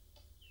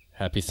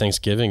Happy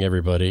Thanksgiving,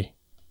 everybody.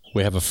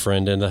 We have a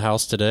friend in the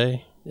house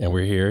today, and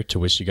we're here to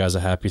wish you guys a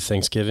happy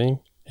Thanksgiving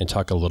and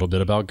talk a little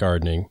bit about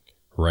gardening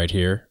right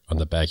here on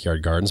the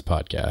Backyard Gardens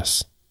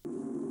podcast.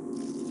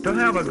 To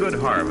have a good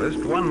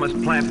harvest, one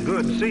must plant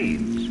good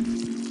seeds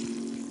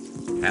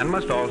and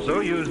must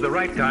also use the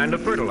right kind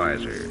of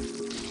fertilizer.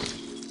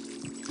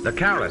 The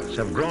carrots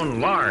have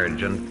grown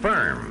large and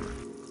firm.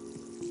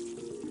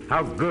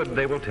 How good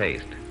they will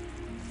taste.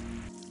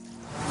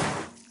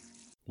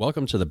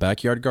 Welcome to the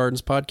Backyard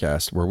Gardens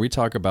podcast, where we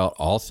talk about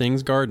all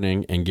things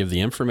gardening and give the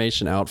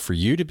information out for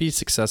you to be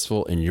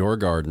successful in your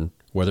garden,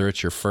 whether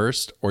it's your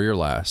first or your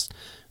last.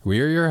 We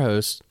are your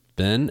hosts,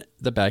 Ben,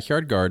 the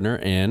backyard gardener,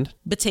 and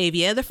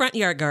Batavia, the front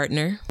yard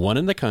gardener. one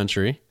in the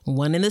country,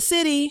 One in the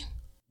city.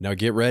 Now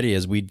get ready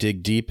as we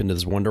dig deep into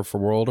this wonderful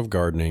world of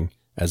gardening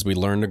as we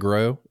learn to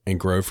grow and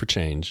grow for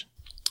change.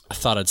 I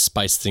thought I'd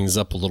spice things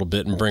up a little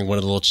bit and bring one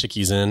of the little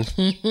chickies in.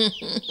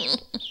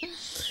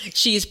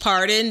 She's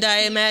pardoned, I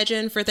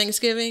imagine, for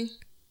Thanksgiving.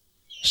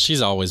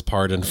 She's always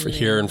pardoned for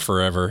here and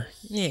forever.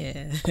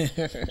 Yeah.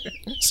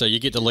 So you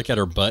get to look at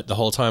her butt the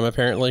whole time,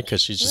 apparently,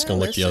 because she's just going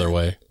to look the other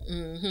way.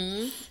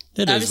 Mm-hmm.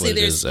 It Obviously, is what it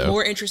there's is, though.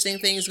 more interesting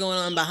things going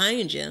on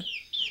behind you.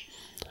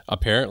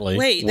 Apparently.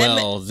 Wait,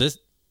 well,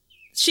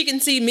 she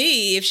can see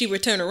me if she were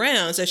turned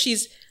around, so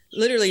she's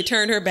literally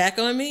turned her back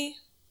on me?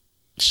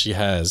 She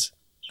has.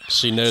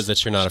 She knows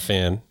that you're not a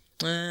fan.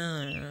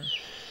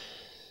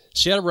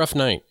 She had a rough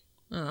night.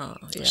 Oh,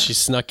 yeah. She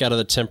snuck out of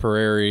the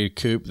temporary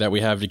coop that we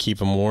have to keep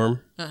them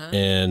warm.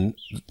 And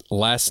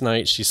last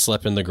night she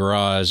slept in the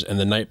garage. And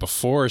the night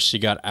before she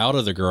got out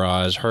of the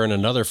garage, her and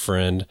another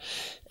friend,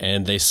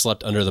 and they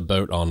slept under the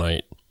boat all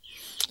night.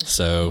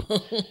 So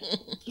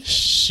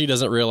she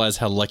doesn't realize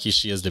how lucky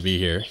she is to be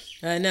here.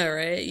 I know,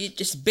 right? You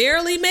just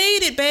barely made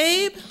it,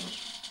 babe.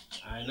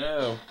 I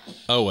know.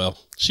 Oh, well,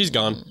 she's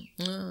gone.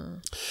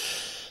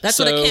 That's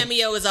what a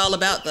cameo is all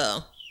about,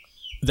 though.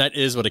 That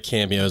is what a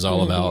cameo is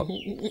all about.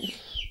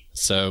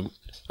 So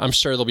I'm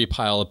sure there'll be a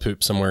pile of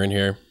poop somewhere in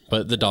here,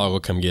 but the dog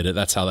will come get it.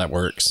 That's how that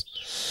works.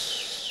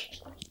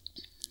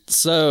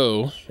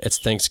 So it's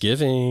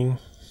Thanksgiving.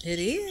 It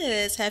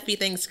is. Happy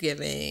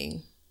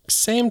Thanksgiving.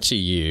 Same to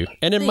you.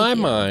 And in my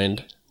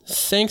mind,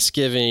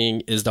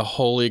 Thanksgiving is the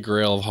holy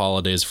grail of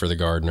holidays for the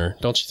gardener.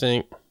 Don't you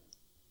think?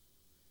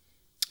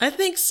 I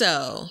think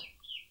so.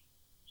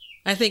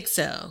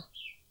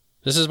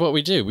 This is what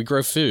we do. We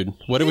grow food.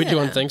 What do we do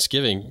on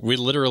Thanksgiving? We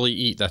literally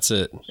eat. That's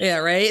it. Yeah,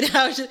 right? When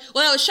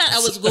I was shot, I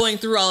was going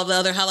through all of the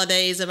other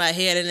holidays in my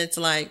head, and it's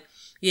like,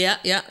 yeah.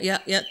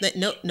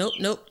 Nope.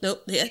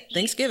 Yeah,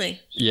 Thanksgiving.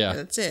 Yeah.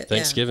 That's it.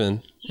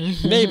 Thanksgiving.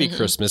 Yeah. Maybe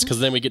Christmas,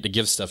 because then we get to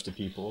give stuff to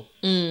people.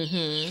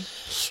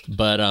 Mm-hmm.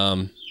 But,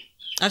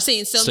 I've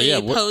seen so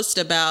many posts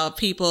about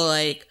people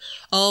like,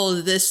 oh,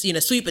 this,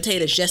 sweet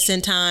potatoes just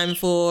in time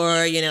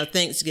for,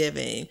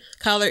 Thanksgiving,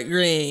 collard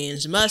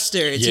greens,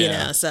 mustards,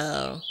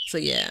 so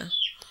yeah.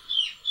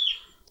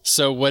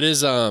 So what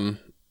is,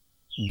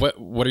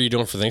 what are you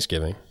doing for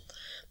Thanksgiving?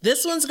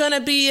 This one's going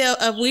to be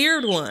a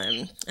weird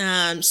one.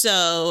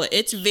 So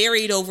it's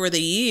varied over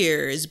the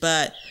years,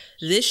 but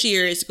this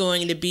year it's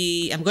going to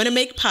be, I'm going to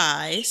make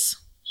pies,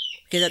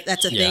 because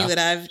that's a thing that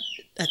I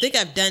think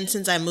I've done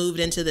since I moved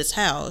into this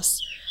house.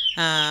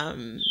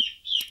 And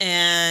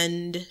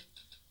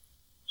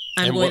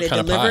I'm going to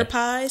deliver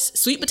pies,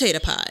 sweet potato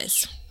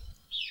pies.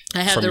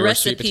 I have the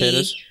recipe. Sweet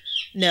potatoes?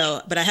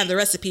 No, but I have the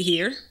recipe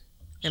here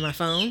in my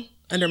phone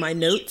under my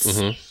notes.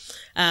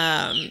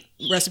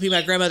 Recipe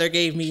my grandmother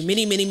gave me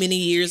many, many, many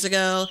years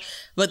ago.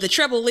 But the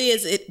trouble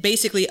is, it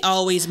basically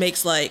always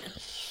makes like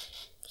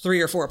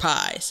 3 or 4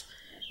 pies,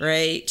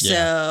 right?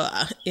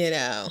 Yeah.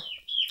 So,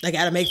 I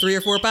got to make 3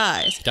 or 4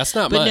 pies. That's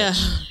not much.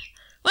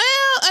 Well,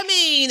 I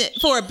mean,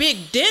 for a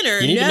big dinner,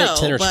 you need to make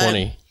 10 or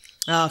 20.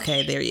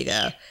 Okay, there you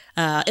go.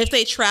 If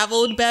they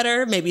traveled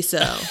better, maybe so.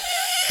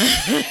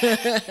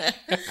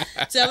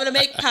 So I'm going to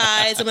make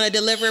pies. I'm going to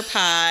deliver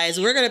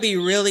pies. We're going to be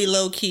really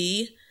low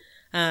key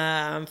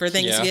for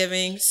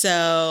Thanksgiving.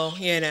 So,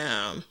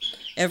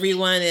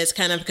 everyone is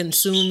kind of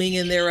consuming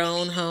in their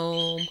own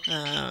home.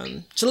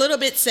 It's a little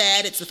bit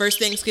sad. It's the first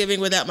Thanksgiving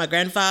without my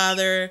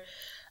grandfather,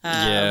 who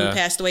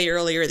passed away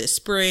earlier this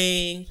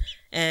spring.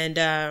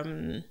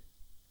 And,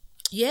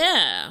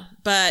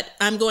 but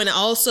I'm going to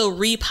also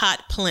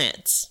repot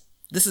plants.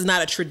 This is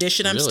not a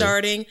tradition I'm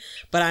starting,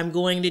 but I'm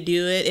going to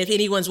do it. If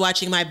anyone's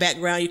watching my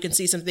background, you can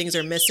see some things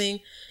are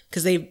missing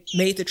because they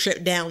made the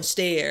trip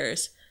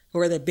downstairs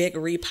for the big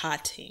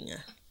repotting.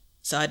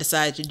 So I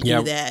decided to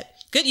do that.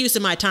 Good use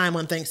of my time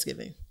on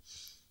Thanksgiving.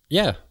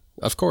 Yeah,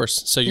 of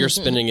course. So you're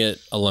spending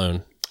it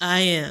alone.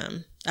 I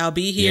am. I'll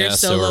be here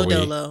solo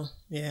dolo.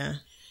 Yeah.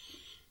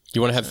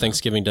 You want to have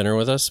Thanksgiving dinner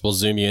with us? We'll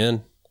Zoom you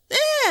in.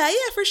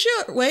 Yeah, for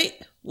sure.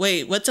 Wait.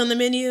 What's on the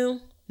menu?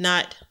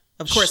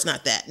 Of course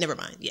not that. Never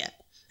mind. Yeah.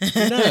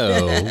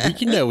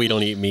 No, we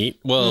don't eat meat.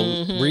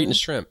 Well, we're eating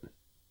shrimp.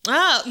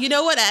 Oh, you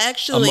know what? I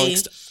actually...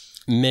 Amongst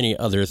many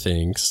other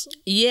things.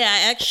 Yeah,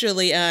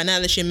 actually, now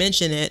that you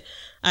mention it,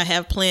 I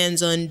have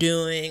plans on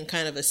doing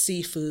kind of a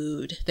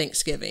seafood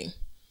Thanksgiving.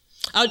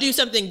 I'll do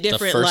something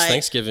different. The first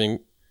Thanksgiving.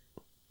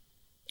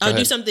 I'll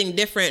do something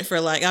different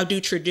for like, I'll do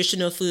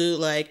traditional food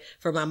like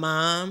for my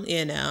mom,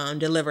 and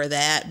deliver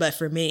that. But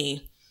for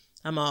me,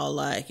 I'm all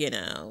like,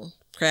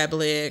 crab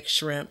leg,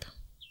 shrimp,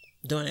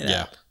 doing it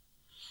up.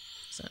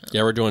 So.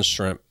 Yeah, we're doing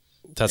shrimp.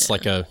 That's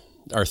like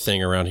our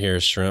thing around here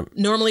is shrimp.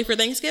 Normally for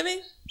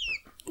Thanksgiving?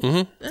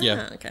 Mm-hmm.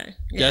 Yeah. Okay.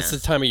 Yeah. That's the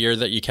time of year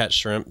that you catch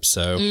shrimp.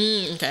 So.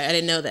 Okay. I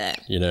didn't know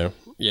that.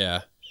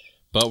 Yeah.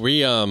 But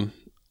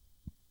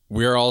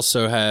we're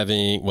also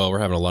having, we're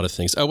having a lot of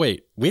things. Oh,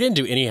 wait. We didn't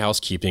do any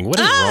housekeeping. What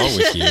is wrong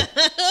with you?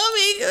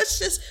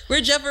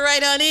 We're jumping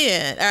right on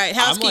in. All right.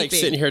 Housekeeping. I'm like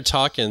sitting here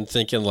talking,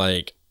 thinking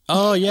like,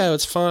 oh, yeah,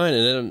 it's fine.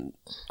 And then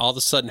all of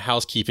a sudden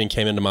housekeeping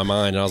came into my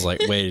mind. And I was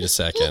like, wait a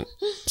second.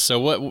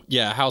 So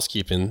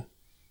housekeeping.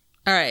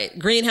 All right.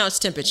 Greenhouse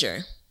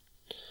temperature.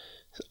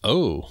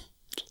 Oh.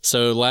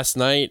 So last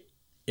night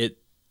it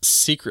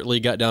secretly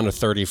got down to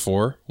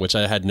 34, which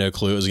I had no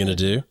clue it was going to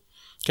do.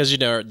 Because,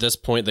 at this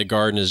point, the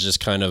garden is just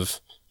kind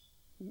of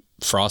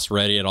frost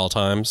ready at all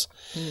times.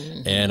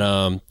 Mm-hmm.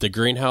 And the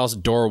greenhouse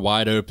door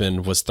wide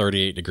open was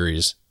 38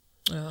 degrees.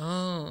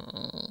 Oh.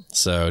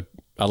 So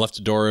I left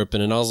the door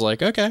open and I was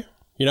like, okay.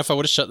 If I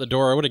would have shut the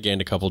door, I would have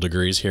gained a couple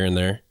degrees here and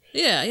there.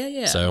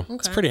 Yeah. So I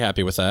was pretty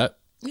happy with that.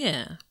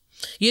 Yeah.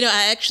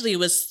 I actually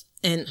was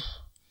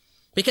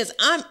because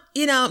I'm,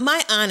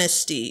 my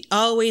honesty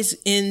always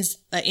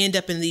end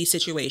up in these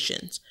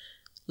situations.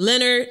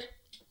 Leonard,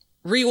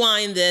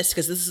 rewind this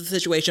because this is the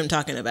situation I'm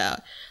talking about.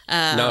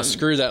 No,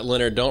 screw that,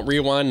 Leonard. Don't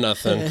rewind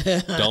nothing.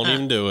 Don't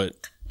even do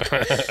it.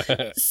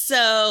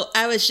 So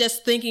I was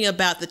just thinking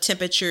about the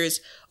temperatures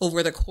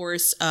over the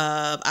course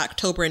of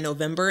October and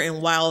November.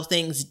 And while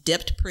things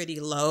dipped pretty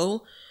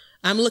low,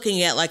 I'm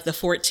looking at like the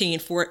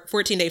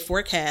 14-day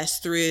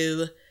forecast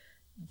through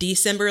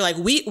December. Like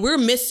we're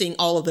missing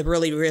all of the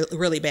really, really,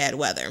 really bad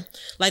weather.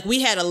 Like we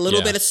had a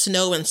little bit of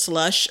snow and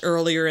slush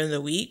earlier in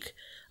the week.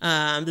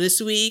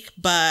 This week,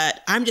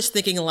 but I'm just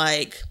thinking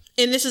like,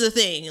 and this is the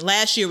thing,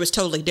 last year was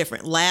totally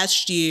different.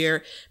 Last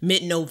year,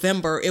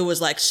 mid-November, it was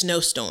like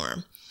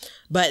snowstorm.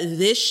 But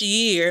this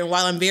year,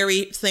 while I'm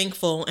very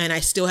thankful and I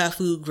still have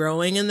food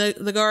growing in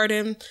the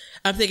garden,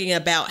 I'm thinking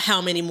about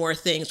how many more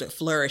things would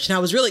flourish. And I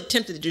was really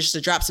tempted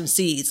to drop some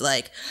seeds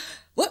like,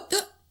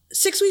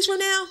 6 weeks from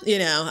now?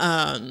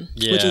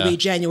 Which will be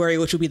January,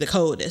 which will be the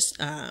coldest.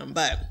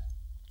 But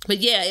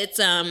yeah,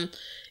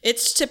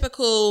 it's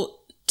typical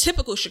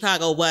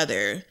Chicago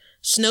weather.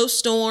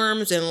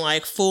 Snowstorms and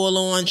like full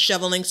on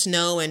shoveling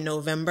snow in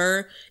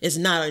November is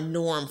not a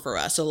norm for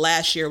us. So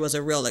last year was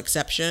a real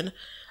exception.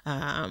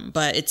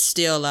 But it's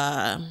still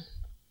not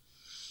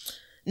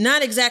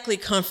exactly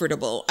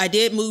comfortable. I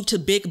did move to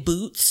big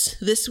boots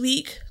this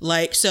week.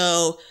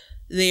 So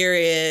there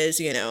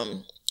is,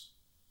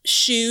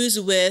 shoes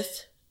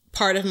with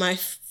part of my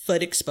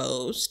foot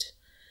exposed.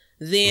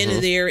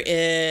 Then there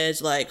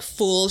is like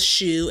full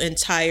shoe,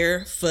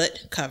 entire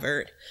foot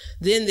covered.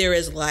 Then there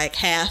is like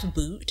half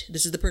boot.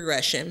 This is the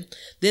progression.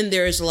 Then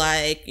there's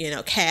like,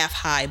 calf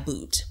high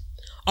boot.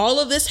 All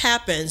of this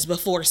happens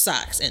before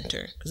socks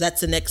enter because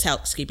that's the next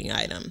housekeeping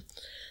item.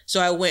 So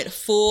I went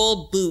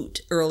full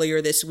boot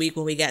earlier this week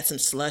when we got some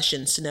slush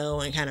and snow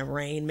and kind of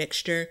rain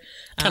mixture.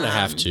 Kind of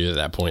have to at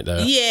that point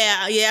though.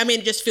 Yeah. I mean,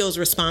 it just feels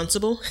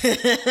responsible.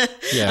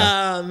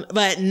 Yeah.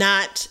 But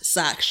not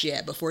socks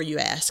yet before you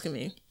ask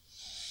me.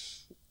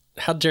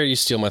 How dare you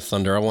steal my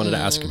thunder? I wanted to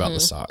ask about the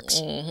socks.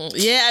 Mm-hmm.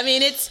 Yeah, I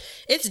mean, it's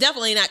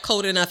definitely not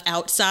cold enough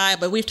outside,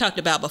 but we've talked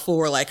about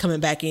before, like coming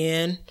back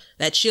in.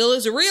 That chill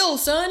is real,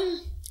 son.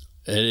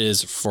 It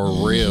is for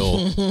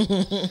real.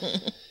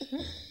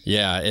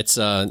 Yeah, it's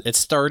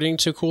starting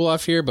to cool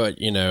off here, but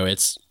it'll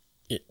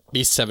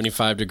be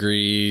 75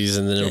 degrees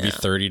and then it'll be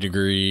 30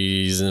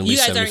 degrees and you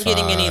guys aren't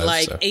getting any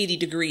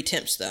 80-degree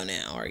temps though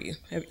now, are you?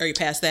 Are you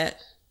past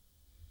that?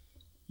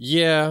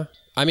 Yeah,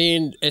 I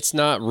mean, it's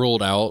not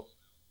ruled out.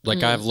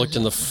 Like I've looked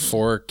in the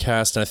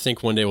forecast and I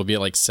think one day we'll be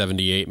at like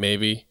 78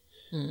 maybe,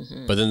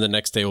 but then the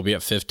next day we'll be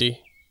at 50.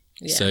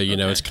 Yeah, so,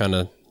 it's kind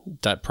of,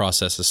 that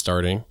process is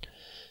starting.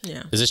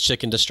 Yeah. Is this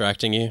chicken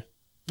distracting you?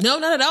 No,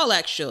 not at all,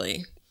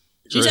 actually.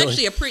 She's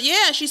actually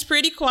she's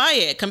pretty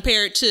quiet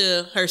compared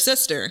to her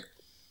sister.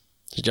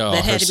 Oh,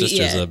 that had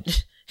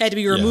to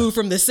be removed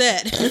from the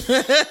set.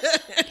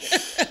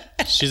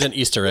 She's an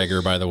Easter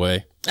egger, by the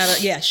way.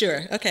 Yeah,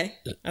 sure. Okay.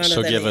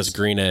 She'll give us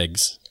green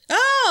eggs.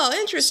 Oh,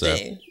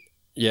 interesting.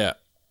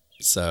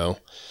 So,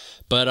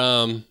 but,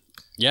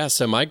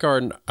 so my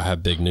garden, I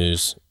have big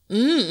news.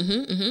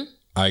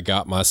 I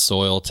got my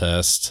soil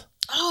test.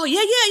 Oh,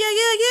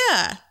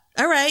 yeah.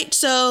 All right.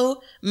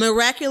 So,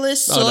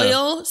 miraculous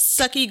soil,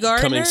 sucky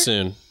gardener. Coming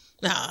soon.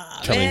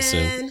 Coming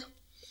soon.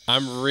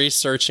 I'm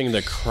researching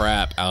the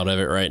crap out of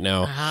it right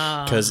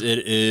now because it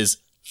is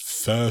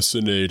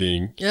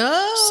fascinating.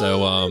 Oh.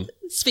 So,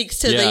 speaks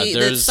to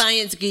the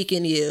science geek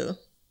in you.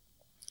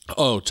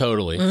 Oh,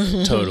 totally.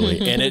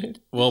 And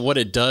what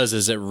it does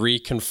is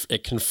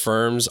it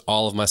confirms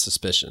all of my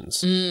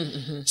suspicions.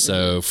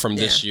 So from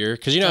this year,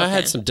 because, I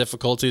had some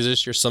difficulties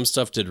this year. Some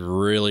stuff did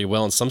really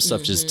well and some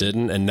stuff just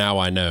didn't. And now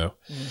I know.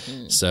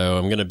 So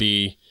I'm going to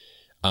be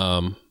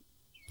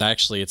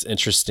Actually, it's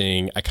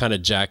interesting. I kind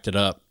of jacked it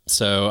up.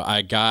 So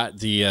I got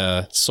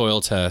the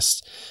soil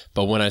test,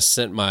 but when I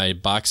sent my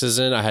boxes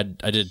in, I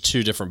did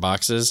 2 different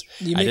boxes.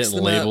 I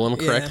didn't label them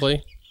correctly.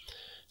 Yeah.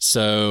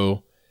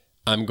 So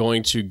I'm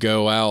going to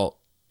go out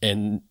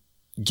and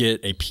get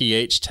a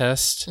pH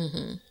test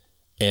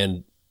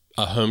and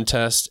a home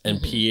test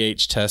and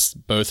pH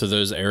test both of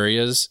those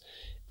areas.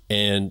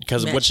 And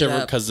because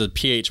the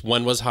pH,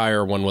 one was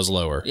higher, one was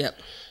lower. Yep.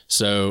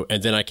 So,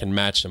 and then I can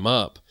match them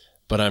up.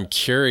 But I'm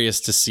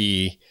curious to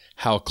see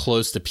how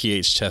close the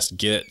pH test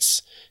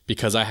gets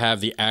because I have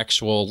the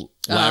actual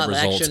lab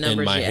results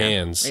in my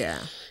hands. Yeah.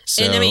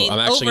 So and I mean, I'm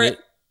actually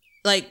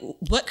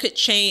what could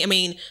change? I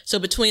mean, so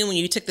between when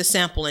you took the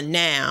sample and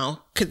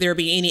now, could there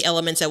be any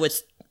elements that would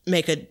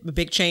make a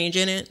big change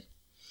in it?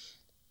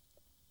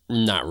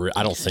 Not really.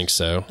 I don't think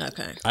so.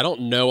 Okay. I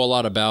don't know a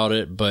lot about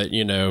it, but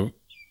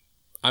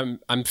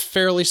I'm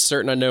fairly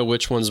certain I know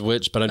which one's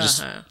which, but I'm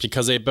just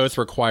because they both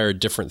require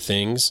different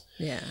things.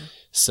 Yeah.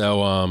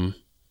 So,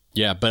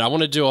 but I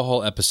want to do a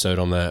whole episode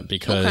on that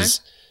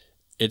because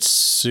it's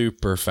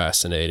super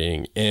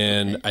fascinating.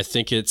 And I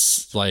think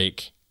it's one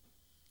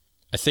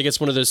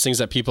of those things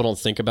that people don't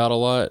think about a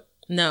lot.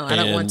 No, I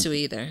don't want to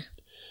either.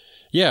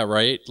 Yeah,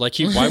 right. Like,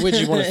 why would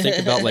you want to think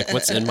about like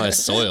what's in my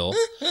soil?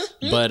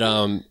 But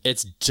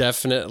it's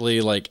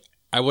definitely like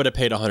I would have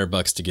paid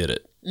 $100 to get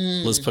it.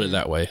 Let's put it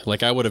that way.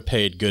 Like I would have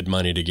paid good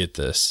money to get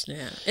this.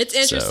 Yeah, it's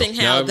interesting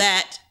how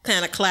that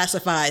kind of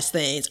classifies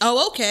things.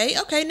 Oh, okay,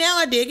 now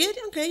I dig it.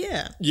 Okay,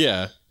 yeah.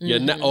 Yeah.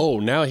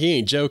 Now he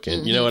ain't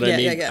joking. You know what I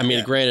mean? I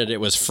mean, granted, it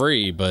was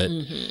free, but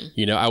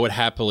I would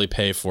happily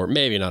pay for it.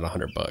 Maybe not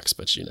 $100,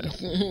 but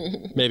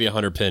maybe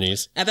 100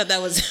 pennies. I thought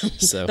that was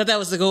that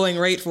was the going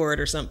rate for it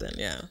or something.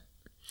 Yeah.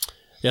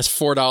 Yes,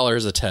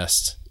 $4 a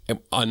test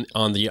on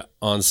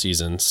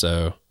season.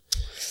 So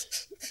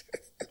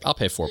I'll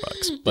pay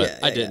 $4, but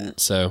I didn't.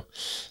 So,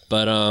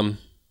 but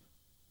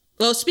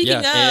well,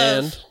 speaking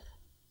of.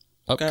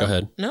 Go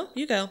ahead. No,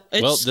 you go.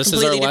 Well, this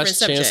is our last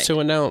chance to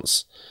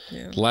announce.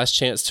 Yeah. Last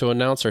chance to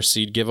announce our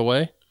seed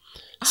giveaway.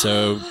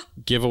 So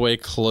giveaway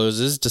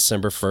closes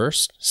December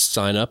 1st.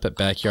 Sign up at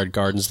Backyard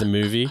Gardens the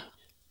movie.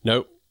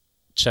 Nope.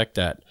 Check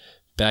that.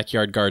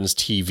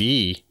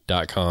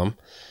 BackyardGardensTV.com.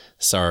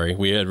 Sorry,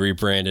 we had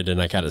rebranded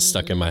and I got it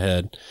stuck in my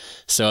head.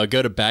 So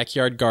go to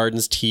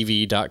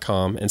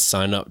BackyardGardensTV.com and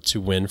sign up to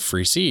win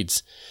free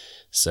seeds.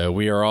 So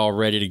we are all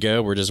ready to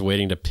go. We're just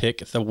waiting to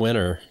pick the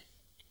winner.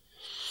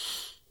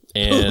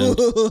 And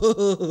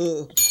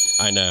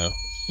I know.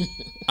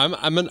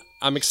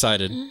 I'm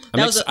excited.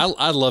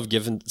 I love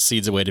giving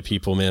seeds away to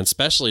people, man,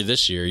 especially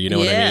this year. You know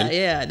what I mean?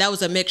 Yeah. That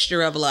was a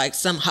mixture of like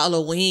some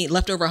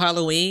leftover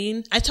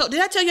Halloween. Did I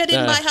tell you I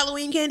didn't buy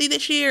Halloween candy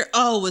this year?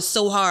 Oh, it was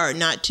so hard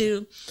not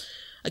to.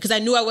 Because I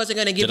knew I wasn't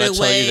going to give it away.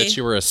 Did I tell you that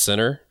you were a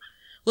sinner?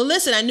 Well,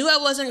 listen, I knew I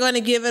wasn't going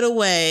to give it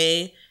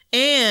away.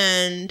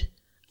 And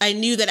I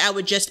knew that I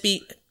would just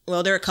be,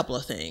 well, there are a couple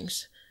of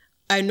things.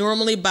 I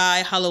normally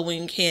buy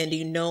Halloween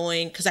candy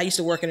knowing, because I used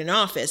to work in an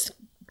office,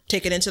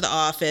 take it into the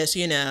office,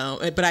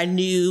 but I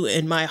knew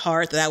in my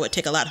heart that I would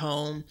take a lot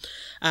home.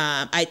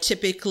 I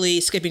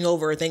typically, skipping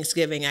over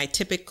Thanksgiving, I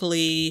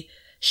typically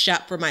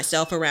shop for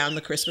myself around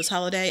the Christmas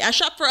holiday. I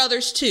shop for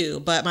others too,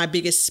 but my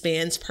biggest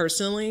spends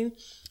personally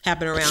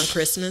happen around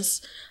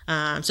Christmas.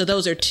 So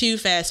those are 2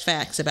 fast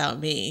facts about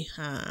me.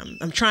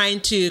 I'm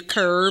trying to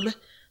curb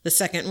the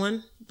second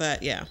one,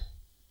 but yeah,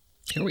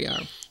 here we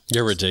are.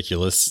 You're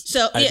ridiculous.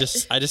 So I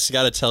just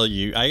got to tell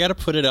you, I got to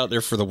put it out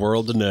there for the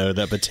world to know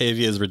that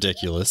Batavia is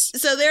ridiculous.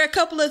 So there are a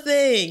couple of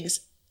things.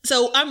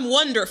 So I'm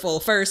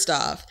wonderful, first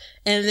off.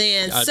 And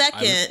then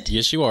second.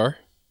 Yes, you are.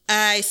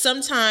 I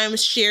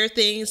sometimes share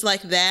things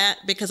like that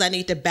because I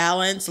need to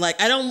balance. Like,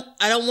 I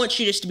don't want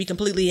you just to be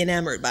completely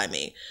enamored by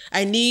me.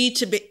 I need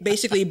to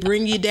basically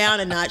bring you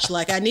down a notch.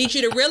 Like, I need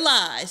you to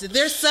realize that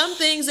there's some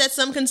things that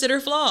some consider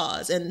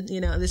flaws. And,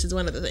 this is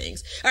one of the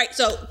things. All right.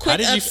 So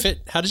quick.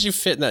 How did you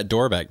fit in that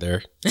door back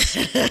there?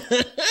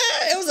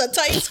 It was a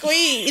tight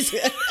squeeze.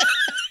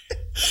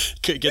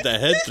 Couldn't get that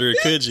head through,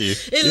 could you?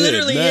 It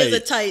literally is a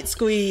tight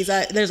squeeze.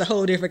 There's a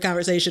whole different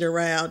conversation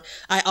around.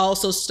 I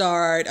also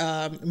start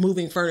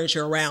moving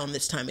furniture around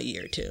this time of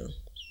year too.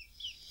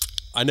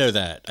 I know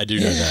that. I do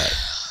know that.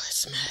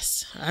 It's a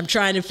mess. I'm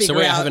trying to figure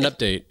out. So I have an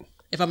update.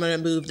 If I'm going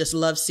to move this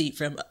love seat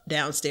from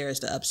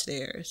downstairs to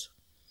upstairs.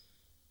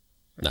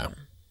 No.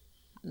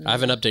 I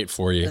have an update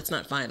for you. That's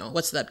not final.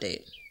 What's the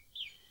update?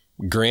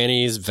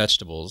 Granny's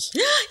vegetables.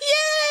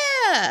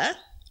 Yeah.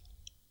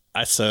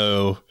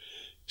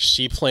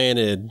 She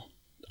planted,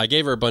 I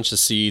gave her a bunch of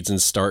seeds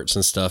and starts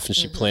and stuff, and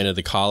she planted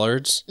the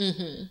collards.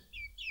 Mm-hmm.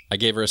 I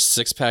gave her a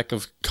 6-pack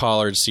of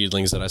collard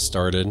seedlings that I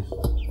started.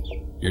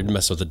 You're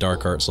messing with the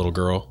dark arts, little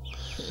girl.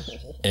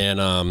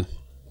 And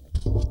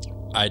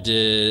I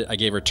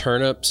gave her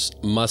turnips,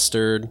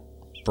 mustard,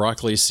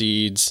 broccoli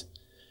seeds,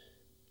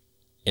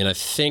 and I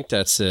think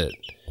that's it.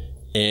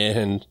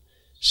 And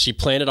she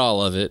planted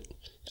all of it.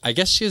 I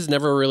guess she has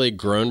never really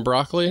grown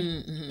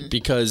broccoli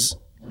because...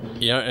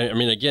 Yeah, I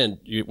mean, again,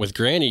 with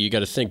Granny, you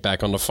got to think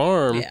back on the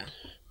farm. Yeah.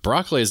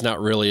 broccoli is not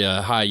really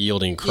a high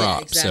yielding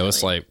crop. exactly. So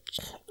it's like,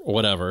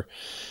 whatever.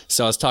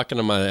 So I was talking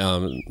to my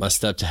my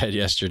stepdad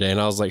yesterday, and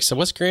I was like, so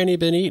what's Granny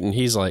been eating?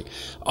 He's like,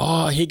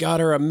 oh, he got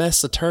her a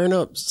mess of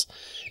turnips,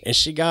 and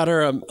she got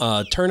her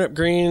turnip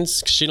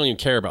greens. She don't even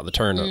care about the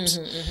turnips.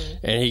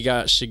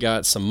 And she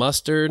got some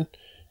mustard,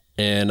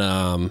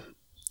 and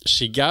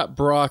she got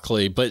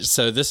broccoli. But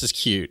so this is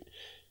cute,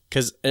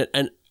 because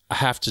and I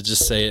have to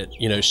just say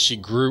it, she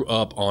grew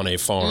up on a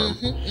farm,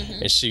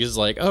 and she was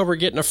like, oh, we're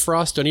getting a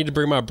frost. Do I need to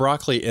bring my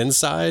broccoli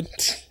inside?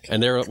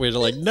 And we're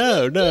like,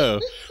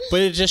 no. But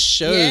it just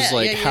shows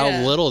how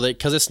little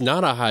because it's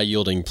not a high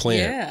yielding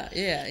plant.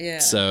 Yeah.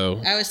 So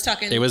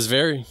it was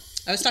very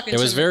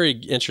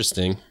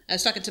interesting. I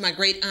was talking to my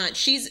great aunt.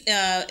 She's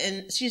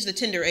she's the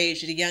tender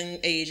age, the young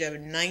age of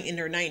in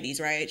her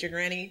 90s, right? Your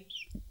granny?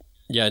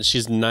 Yeah,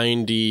 she's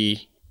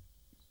 92.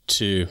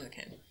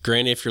 Okay.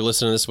 Granny, if you're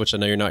listening to this, which I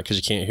know you're not because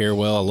you can't hear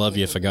well, I love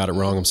you. If I got it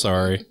wrong, I'm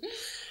sorry.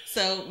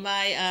 So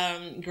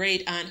my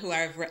great aunt, who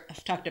I've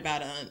talked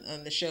about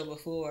on the show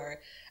before,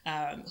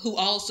 who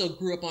also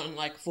grew up on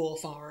like full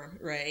farm,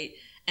 right?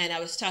 And I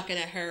was talking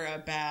to her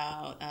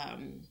about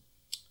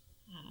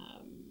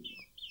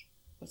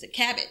what's it,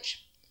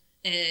 cabbage,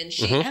 and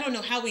she I don't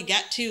know how we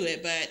got to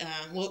it, but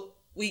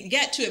we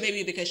got to it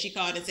maybe because she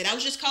called and said, I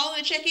was just calling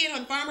to check in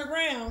on Farmer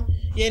Brown,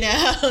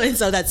 and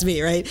so that's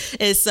me, right?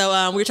 And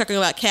so we were talking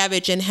about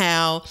cabbage and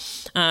how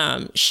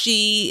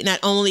she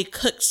not only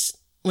cooks,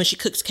 when she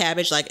cooks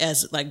cabbage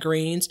as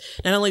greens,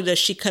 not only does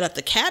she cut up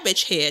the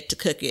cabbage head to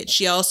cook it,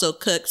 she also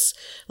cooks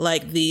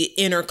like the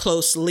inner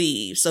close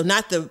leaves. So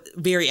not the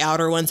very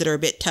outer ones that are a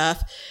bit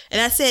tough.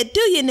 And I said, do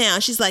you now?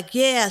 She's like,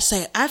 yeah.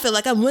 So I feel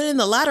like I'm winning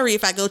the lottery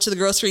if I go to the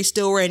grocery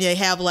store and they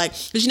have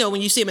because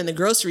when you see them in the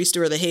grocery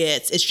store, the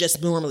heads, it's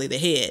just normally the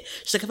head.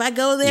 She's like, if I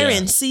go there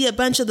and see a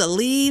bunch of the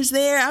leaves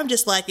there, I'm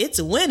just like,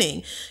 it's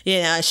winning.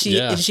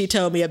 She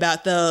told me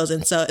about those.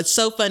 And so it's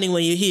so funny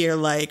when you hear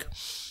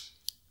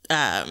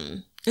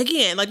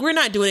again, we're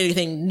not doing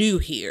anything new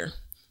here.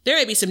 There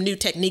may be some new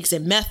techniques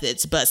and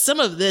methods, but some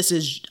of this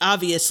is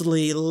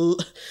obviously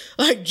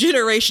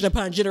generation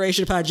upon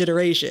generation upon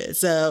generation.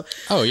 So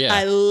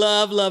I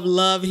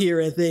love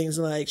hearing things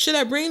like, should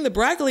I bring the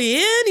broccoli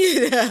in?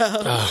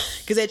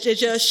 Because it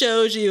just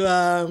shows you.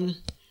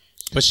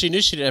 But she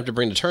knew she didn't have to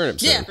bring the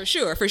turnips in. Yeah, for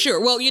sure.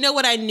 Well, you know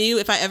what I knew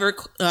if I ever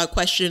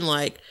questioned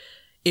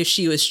if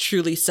she was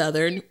truly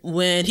Southern,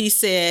 when he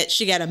said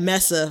she got a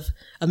mess of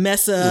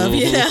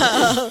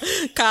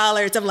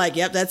collards. I'm like,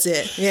 yep, that's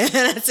it. Yeah,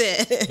 that's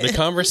it. The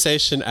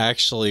conversation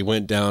actually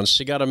went down.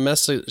 She got a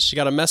mess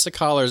of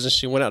collars, and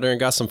she went out there and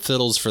got some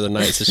fiddles for the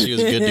night, so she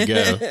was good to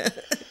go.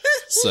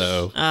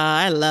 So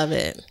I love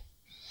it.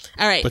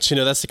 All right. But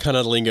that's the kind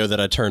of lingo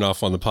that I turn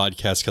off on the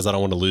podcast because I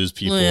don't want to lose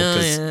people.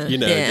 Because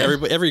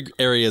every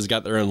area's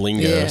got their own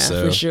lingo. Yeah,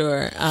 so. For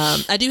sure.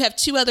 I do have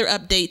two other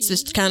updates,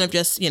 just kind of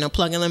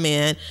plugging them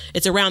in.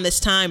 It's around this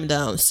time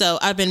though. So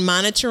I've been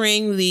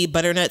monitoring the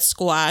butternut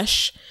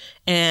squash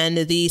and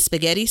the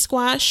spaghetti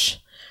squash.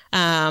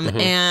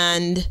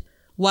 And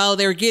while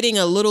they're getting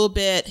a little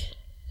bit,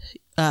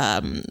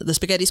 the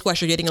spaghetti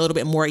squash are getting a little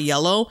bit more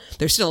yellow,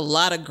 there's still a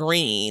lot of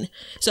green.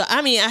 So,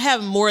 I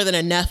have more than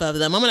enough of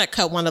them. I'm going to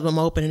cut one of them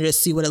open and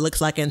just see what it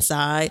looks like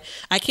inside.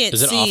 I can't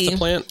see. Is it off the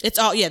plant? It's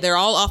all, they're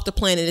all off the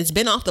plant, and it's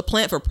been off the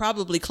plant for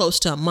probably close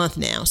to a month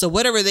now. So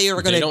whatever they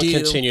are going to do. They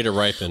don't continue to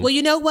ripen. Well,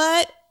 you know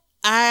what?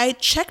 I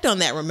checked on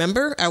that,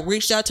 remember? I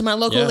reached out to my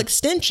local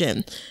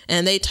extension,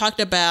 and they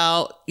talked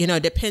about,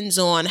 it depends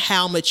on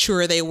how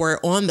mature they were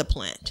on the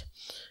plant.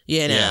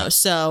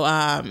 So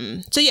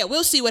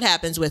we'll see what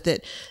happens with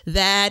it.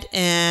 That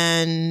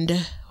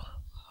and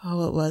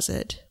what was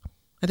it?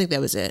 I think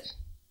that was it.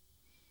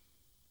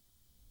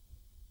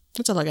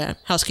 That's all I got.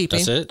 Housekeeping.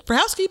 That's it? For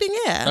housekeeping,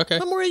 yeah. Okay.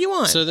 What more do you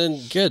want? So then,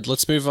 good.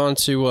 Let's move on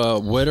to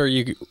what are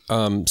you,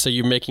 so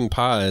you're making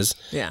pies.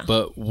 Yeah.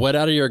 But what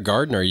out of your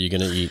garden are you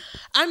going to eat?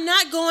 I'm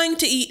not going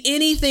to eat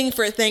anything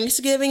for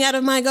Thanksgiving out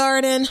of my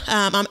garden.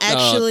 I'm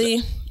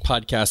actually...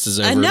 Podcast is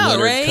over. I know,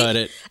 Leonard, right? Cut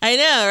it. I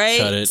know, right?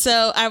 Cut it.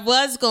 So I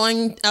was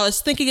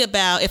thinking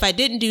about, if I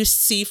didn't do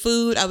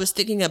seafood, I was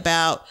thinking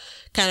about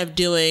kind of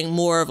doing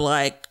more of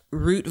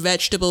root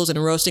vegetables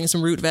and roasting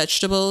some root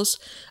vegetables.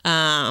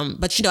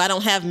 But I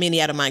don't have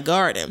many out of my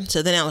garden.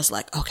 So then I was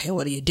like, okay,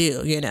 what do you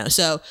do?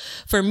 So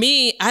for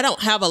me, I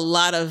don't have a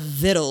lot of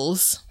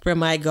victuals from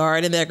my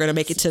garden that are going to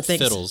make it to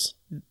things. Fiddles.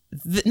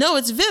 No,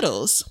 it's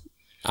victuals.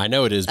 I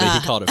know it is, but he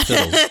called it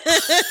fiddles.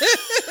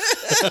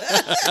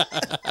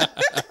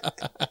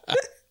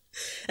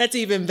 That's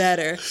even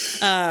better.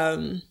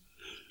 I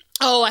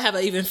have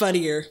an even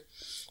funnier.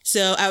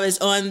 So I was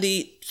on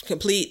the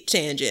complete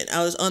tangent.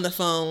 I was on the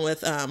phone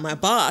with my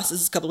boss.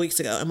 This is a couple of weeks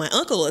ago, and my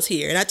uncle was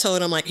here. And I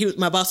told him, like,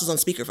 my boss was on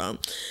speakerphone,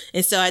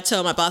 and so I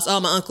told my boss, "Oh,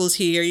 my uncle's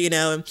here." You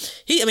know, and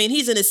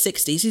he's in his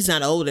 60s. He's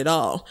not old at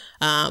all.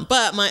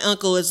 But my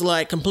uncle is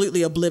like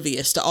completely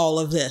oblivious to all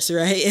of this,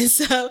 right? And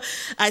so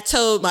I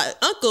told my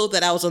uncle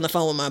that I was on the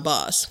phone with my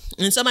boss.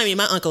 And so,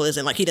 my uncle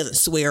isn't like, he doesn't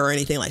swear or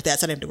anything like that,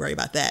 so I didn't have to worry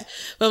about that.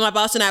 But my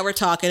boss and I were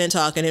talking,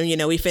 and you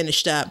know, we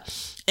finished up.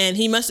 And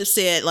he must have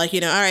said, like, you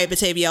know, "All right,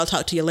 Batavia, I'll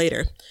talk to you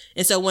later."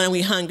 And so when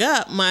we hung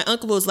up, my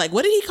uncle was like,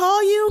 "What did he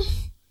call you?"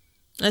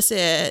 I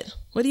said,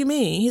 "What do you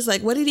mean?" He's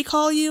like, "What did he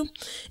call you?"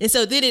 And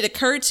so then it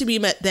occurred to me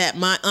that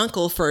my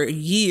uncle for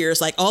years,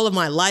 like all of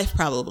my life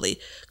probably,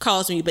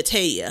 calls me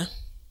Batavia.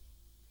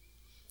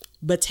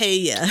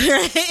 Batavia,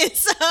 right? And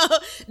so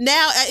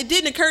now it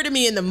didn't occur to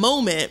me in the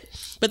moment,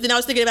 but then I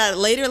was thinking about it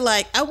later,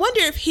 like, I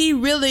wonder if he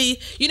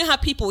really, you know how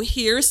people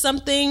hear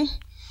something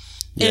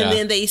and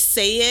then they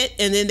say it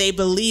and then they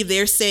believe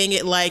they're saying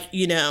it like,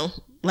 you know,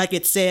 like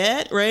it's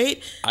said,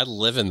 right? I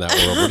live in that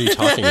world. What are you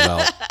talking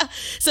about?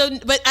 So,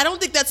 but I don't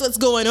think that's what's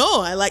going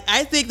on. Like,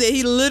 I think that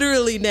he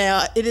literally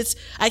now,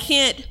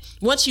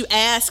 once you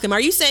ask him,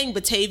 "Are you saying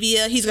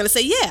Batavia?" He's going to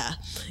say, "Yeah."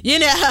 You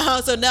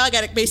know, so now I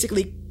got to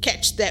basically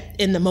catch that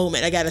in the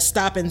moment. I got to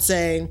stop and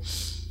say,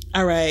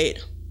 "All right,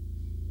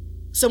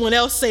 someone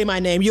else say my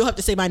name. You'll have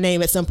to say my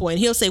name at some point."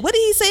 He'll say, "What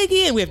did he say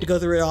again?" We have to go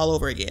through it all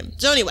over again.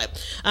 So anyway.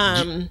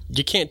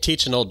 You can't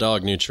teach an old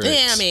dog new tricks.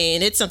 Yeah,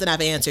 it's something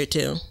I've answered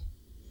to.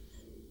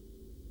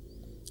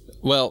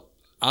 Well,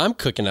 I'm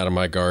cooking out of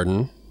my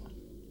garden,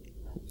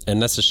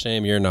 and that's a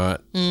shame you're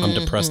not. I'm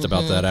depressed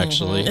about that,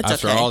 actually.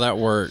 After all that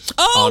work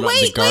on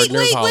the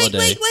gardener's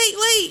holiday.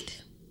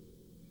 Wait.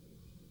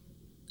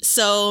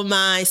 So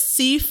my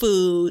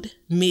seafood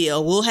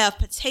meal will have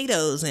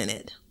potatoes in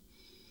it.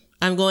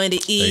 I'm going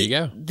to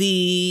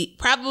eat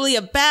probably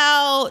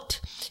about,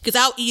 because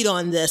I'll eat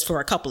on this for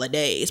a couple of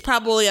days,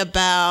 probably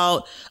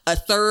about a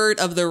third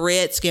of the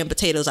red skin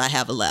potatoes I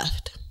have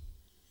left.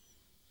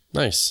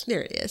 Nice.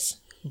 There it is.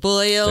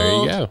 Boiled.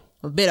 There you go.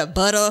 A bit of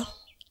butter.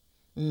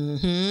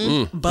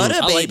 Butter,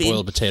 I baby. like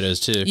boiled potatoes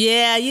too.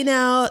 Yeah, you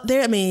know, what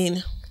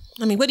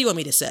do you want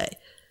me to say?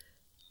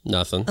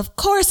 Nothing. Of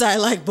course I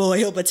like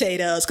boiled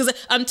potatoes, because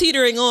I'm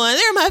teetering on,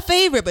 they're my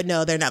favorite, but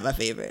no, they're not my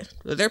favorite.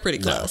 But they're pretty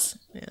close.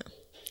 No. Yeah.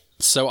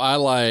 So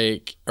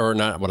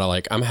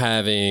I'm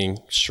having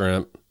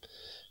shrimp,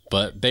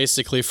 but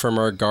basically from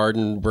our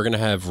garden, we're going to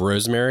have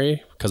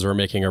rosemary, because we're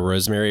making a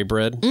rosemary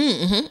bread.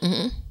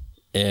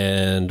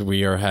 And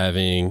we are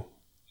having,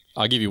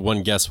 I'll give you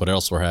one guess what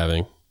else we're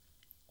having.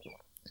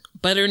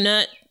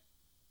 Butternut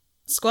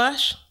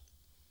squash?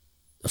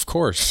 Of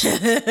course. We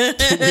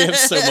have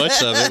so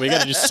much of it. We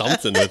got to do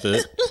something with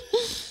it.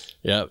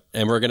 Yep.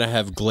 And we're going to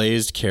have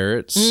glazed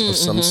carrots of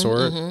some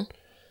sort.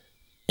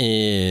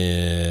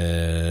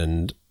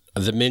 And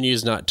the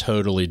menu's not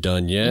totally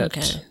done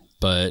yet.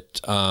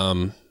 But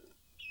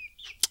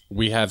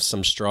we have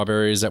some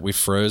strawberries that we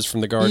froze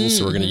from the garden.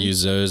 So we're going to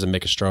use those and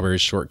make a strawberry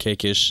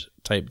shortcake-ish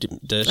type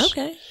dish.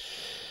 Okay.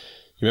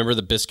 You remember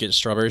the biscuit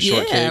strawberry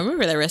shortcake? Yeah, I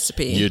remember that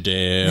recipe. You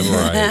damn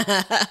right.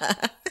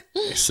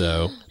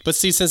 But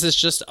see, since it's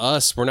just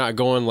us, we're not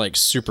going like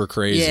super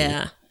crazy.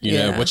 Yeah. You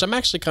know, which I'm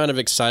actually kind of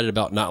excited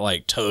about, not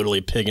like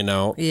totally pigging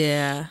out.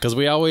 Yeah. Because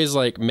we always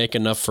like make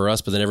enough for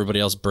us, but then everybody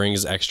else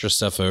brings extra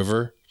stuff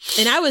over.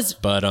 And I was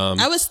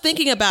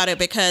thinking about it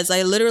because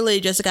I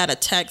literally just got a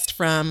text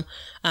from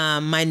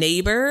my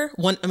neighbor.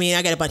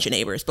 I got a bunch of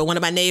neighbors, but one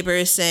of my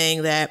neighbors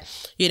saying that,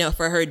 you know,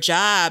 for her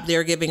job,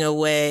 they're giving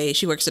away,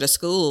 she works at a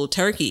school,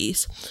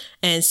 turkeys.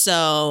 And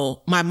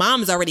so my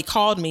mom's already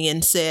called me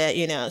and said,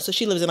 you know, so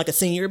she lives in like a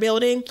senior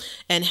building,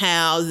 and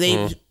how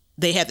they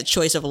had the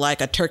choice of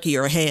like a turkey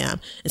or a ham.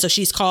 And so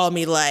she's called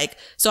me like,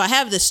 "So I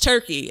have this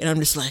turkey." And I'm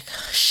just like,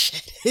 oh,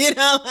 shit, you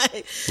know,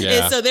 like,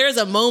 and so there's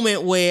a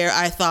moment where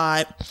I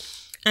thought,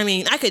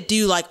 I could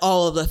do like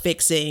all of the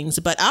fixings,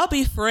 but I'll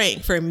be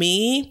frank, for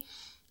me,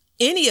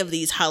 any of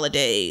these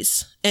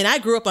holidays, and I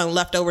grew up on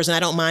leftovers and I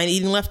don't mind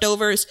eating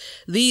leftovers,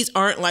 these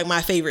aren't like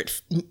my favorite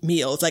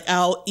meals. Like,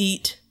 I'll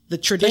eat the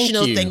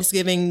traditional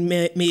Thanksgiving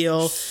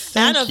meal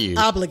out of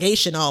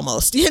obligation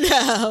almost, you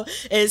know?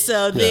 And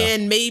so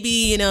then maybe,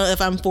 you know,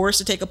 if I'm forced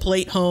to take a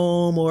plate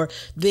home, or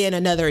then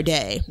another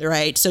day,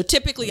 right? So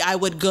typically I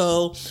would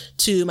go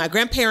to my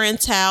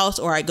grandparents' house,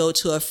 or I go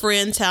to a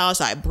friend's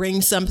house. I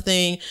bring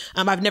something.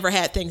 I've never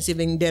had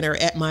Thanksgiving dinner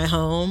at my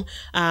home.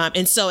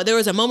 And so there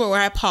was a moment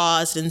where I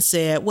paused and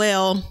said,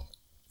 well,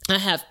 I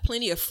have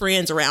plenty of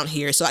friends around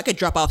here, so I could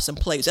drop off some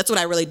plates. That's what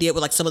I really did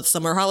with like some of the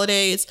summer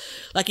holidays.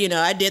 Like, you know,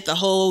 I did the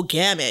whole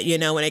gamut, you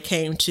know, when it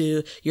came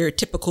to your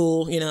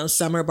typical, you know,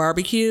 summer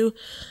barbecue.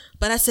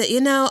 But I said, you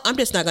know, I'm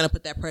just not going to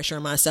put that pressure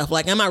on myself.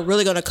 Like, am I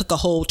really going to cook a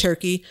whole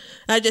turkey?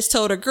 I just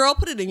told her, girl,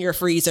 put it in your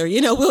freezer. You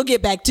know, we'll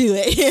get back to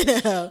it, you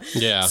know?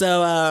 Yeah.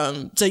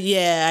 So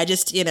yeah, I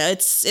just, you know,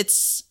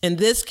 it's in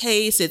this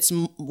case, it's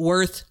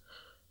more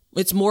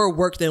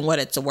work than what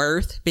it's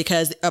worth,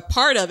 because a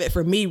part of it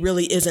for me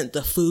really isn't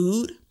the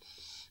food.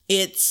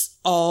 It's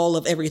all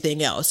of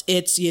everything else.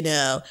 It's,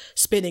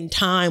 spending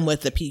time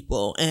with the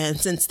people. And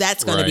since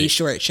that's going to be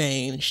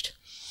shortchanged.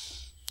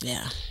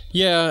 Yeah.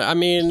 Yeah, I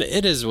mean,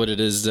 it is what it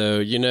is,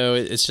 though.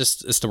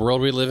 It's the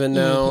world we live in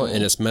now,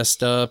 and it's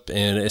messed up,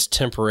 and it's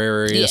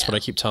temporary. That's what I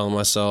keep telling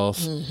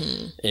myself.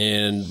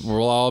 And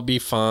we'll all be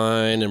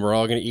fine, and we're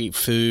all going to eat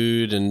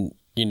food, and,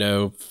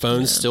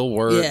 phones still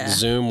work,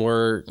 Zoom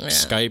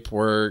works, Skype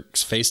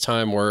works,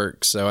 FaceTime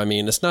works. So, I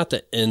mean, it's not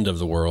the end of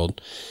the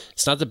world.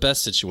 It's not the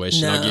best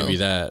situation, I'll give you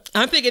that.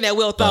 I'm thinking that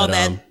we'll thaw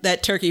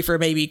that turkey for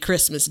maybe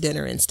Christmas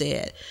dinner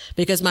instead.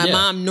 Because my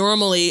mom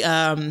normally...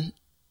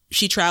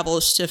 she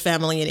travels to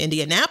family in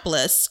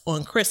Indianapolis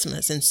on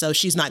Christmas, and so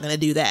she's not going to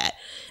do that.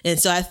 And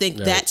so I think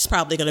that's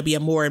probably going to be a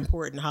more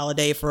important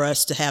holiday for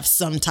us to have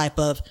some type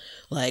of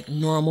like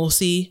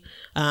normalcy.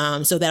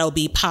 So that'll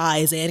be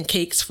pies and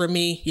cakes for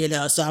me,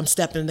 so I'm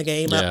stepping the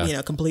game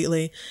up,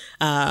 completely.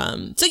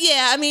 So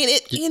yeah, I mean,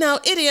 it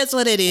is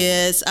what it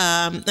is.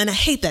 And I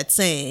hate that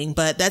saying,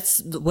 but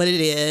that's what it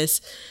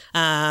is.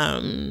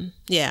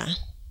 Yeah.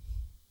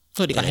 What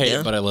are you gonna do? I hate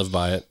it, but I live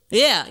by it.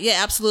 Yeah. Yeah,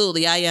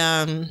 absolutely.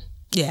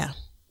 Yeah.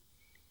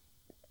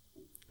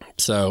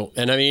 So,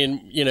 and I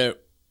mean,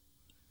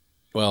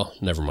 well,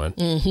 never mind.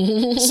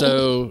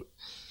 So,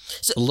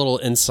 a little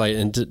insight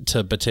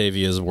into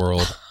Batavia's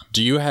world.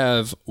 Do you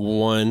have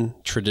one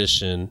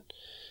tradition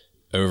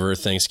over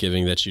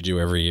Thanksgiving that you do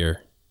every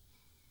year?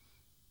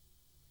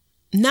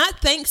 Not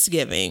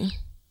Thanksgiving.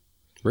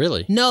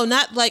 Really? No,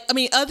 not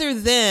other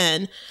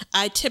than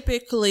I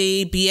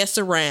typically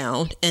BS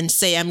around and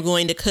say I'm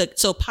going to cook.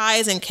 So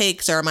pies and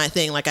cakes are my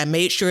thing. Like I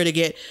made sure to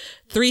get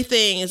 3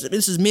 things.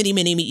 This is many,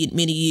 many,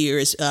 many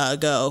years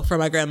ago from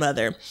my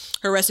grandmother.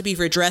 Her recipe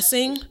for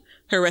dressing,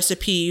 her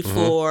recipe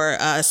for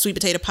sweet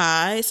potato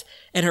pies,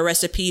 and her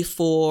recipe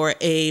for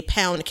a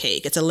pound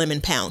cake. It's a lemon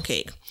pound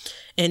cake.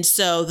 And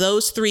so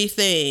those 3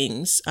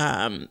 things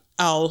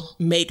I'll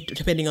make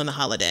depending on the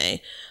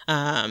holiday.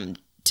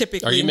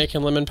 Typically, are you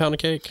making lemon pound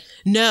cake?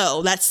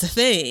 No, that's the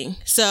thing.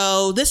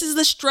 So this is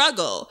the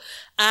struggle.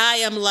 I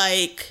am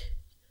like,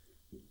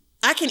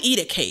 I can eat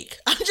a cake.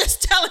 I'm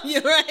just telling you,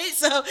 right?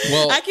 So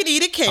I can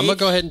eat a cake. I'm going to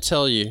go ahead and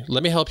tell you.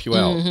 Let me help you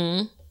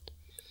out.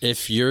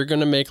 If you're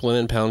going to make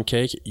lemon pound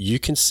cake, you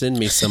can send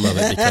me some of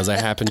it because I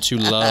happen to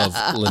love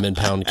lemon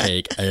pound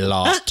cake a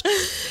lot.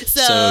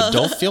 So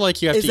don't feel like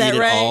you have to eat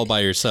it all by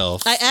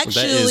yourself. I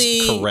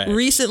actually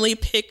recently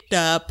picked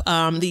up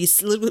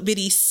these little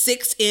bitty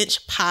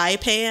 6-inch pie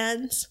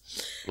pans.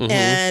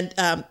 And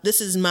this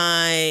is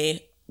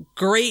my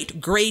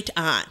great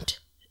aunt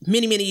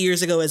many, many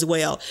years ago as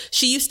well.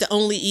 She used to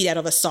only eat out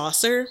of a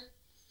saucer,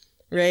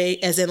 right?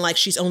 As in like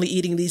she's only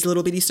eating these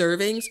little bitty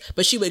servings,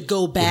 but she would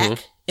go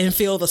back and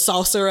fill the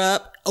saucer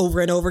up over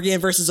and over again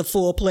versus a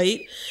full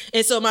plate.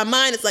 And so in my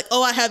mind, it's like,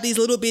 oh, I have these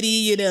little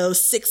bitty,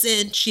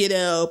 6-inch,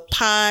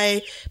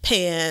 pie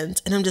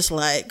pans. And I'm just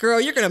like,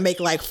 girl, you're going to make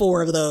like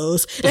 4 of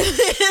those.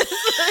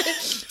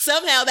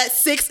 Somehow that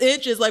 6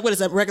 inches, like what is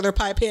that? Regular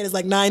pie pan is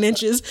like 9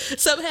 inches.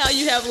 Somehow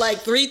you have like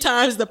 3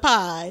 times the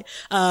pie.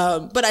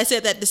 But I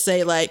said that to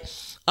say like,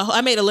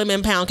 I made a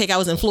lemon pound cake. I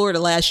was in Florida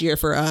last year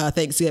for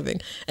Thanksgiving,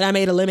 and I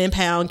made a lemon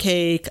pound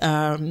cake.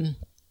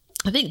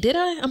 I think, did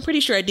I? I'm pretty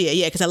sure I did.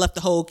 Yeah, because I left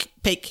the whole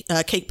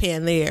cake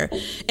pan there.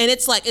 And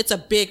it's like, it's a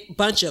big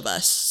bunch of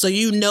us. So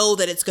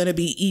that it's going to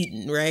be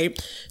eaten,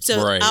 right?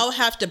 So I'll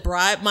have to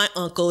bribe my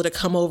uncle to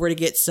come over to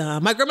get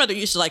some. My grandmother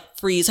used to like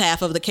freeze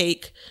half of the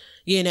cake,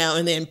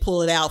 and then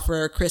pull it out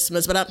for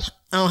Christmas. But I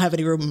don't have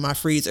any room in my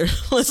freezer.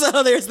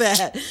 So there's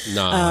that.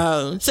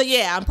 No. So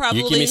yeah, I'm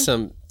probably... You give me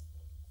some...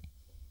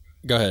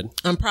 Go ahead.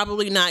 I'm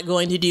probably not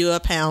going to do a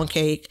pound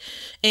cake,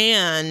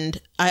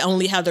 and I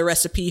only have the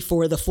recipe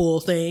for the full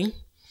thing.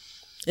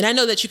 And I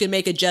know that you can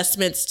make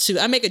adjustments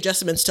I make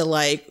adjustments to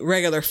like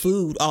regular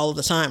food all of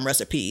the time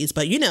recipes,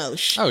 but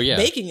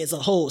baking is a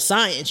whole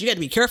science. You got to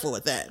be careful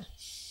with that.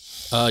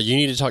 You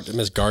need to talk to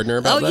Ms. Gardner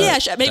about that.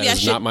 Oh yeah, maybe I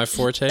should. Not my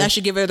forte. I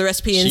should give her the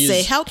recipe and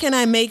say, how can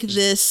I make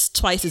this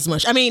twice as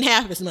much? I mean,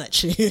 half as much.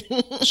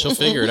 She'll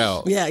figure it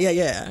out.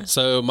 Yeah.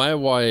 So my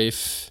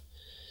wife...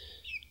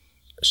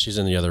 She's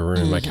in the other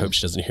room. I hope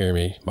she doesn't hear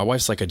me. My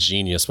wife's like a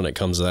genius when it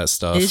comes to that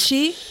stuff. Is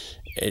she?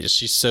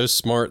 She's so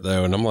smart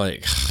though, and I'm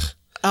like,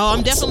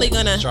 I'm definitely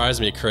gonna.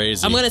 Drives me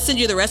crazy. I'm gonna send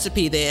you the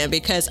recipe then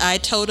because I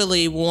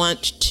totally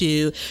want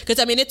to. Because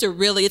I mean, it's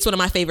one of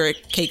my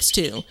favorite cakes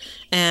too,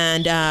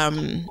 and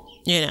I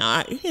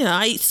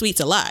eat sweets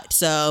a lot.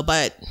 So,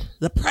 but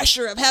the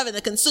pressure of having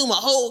to consume a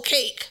whole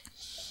cake.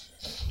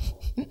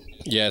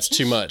 Yeah, it's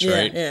too much,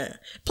 right? Yeah.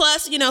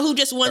 Plus, who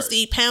just wants to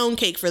eat pound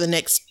cake for the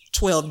next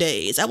 12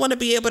 days? I want to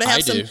be able to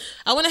have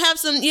I want to have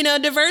some,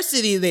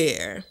 diversity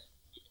there.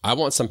 I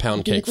want some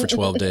pound cake for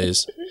 12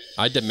 days.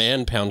 I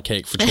demand pound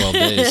cake for 12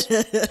 days.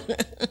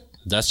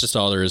 That's just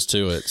all there is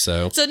to it.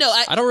 So no,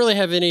 I don't really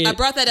have any. I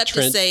brought that up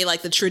to say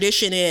like the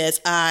tradition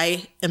is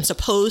I am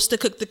supposed to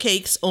cook the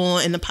cakes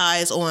and the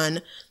pies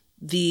on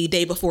the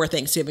day before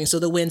Thanksgiving. So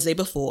the Wednesday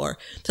before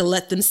to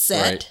let them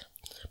set,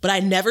 but I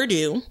never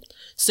do.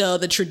 So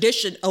the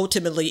tradition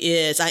ultimately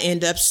is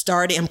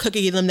I'm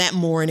cooking them that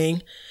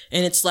morning.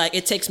 And it's like,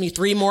 it takes me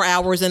 3 more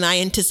hours than I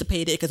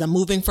anticipated because I'm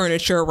moving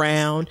furniture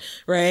around,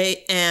 right?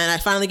 And I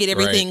finally get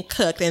everything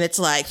cooked, and it's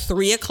like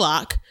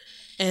 3:00,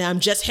 and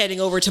I'm just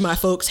heading over to my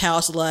folks'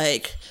 house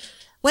like,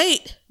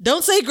 wait,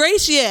 don't say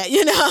grace yet,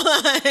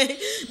 like,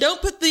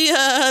 don't put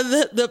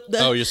the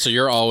Oh, so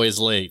you're always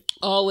late.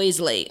 Always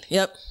late.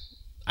 Yep.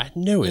 I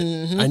knew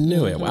it. I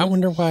knew it. I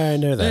wonder why I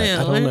know that.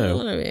 Yeah, I don't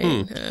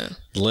know.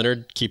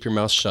 Leonard, keep your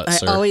mouth shut,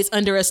 sir. I always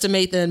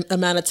underestimate the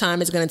amount of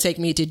time it's going to take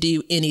me to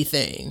do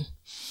anything.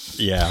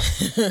 Yeah.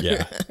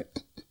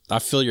 I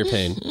feel your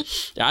pain.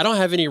 Yeah, I don't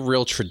have any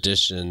real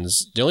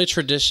traditions. The only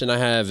tradition I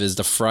have is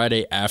the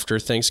Friday after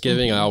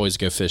Thanksgiving. I always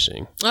go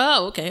fishing.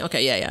 Oh,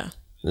 okay. Yeah.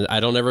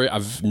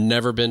 I've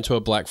never been to a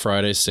Black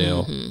Friday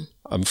sale.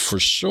 I'm for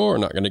sure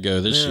not going to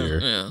go this year.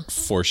 Yeah.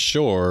 For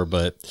sure,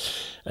 but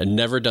I've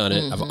never done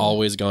it. I've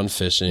always gone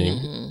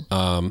fishing.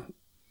 And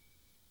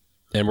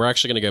we're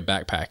actually going to go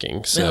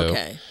backpacking. So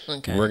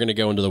okay. We're going to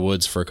go into the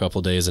woods for a couple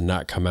of days and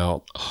not come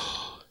out.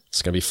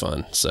 It's going to be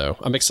fun. So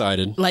I'm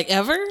excited. Like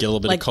ever? Get a little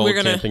bit of cold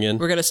camping in.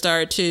 We're going to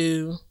start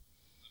to...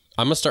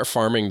 I'm going to start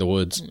farming the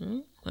woods.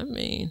 I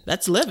mean,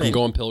 that's living. I'm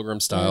going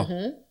pilgrim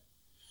style.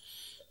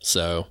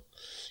 So,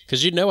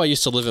 because I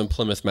used to live in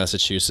Plymouth,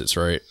 Massachusetts,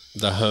 right?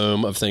 The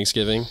home of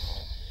Thanksgiving.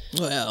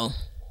 Well,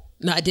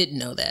 no, I didn't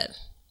know that.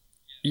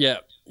 Yeah.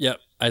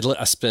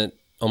 I spent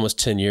almost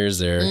 10 years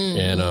there,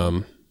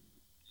 and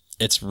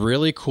it's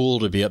really cool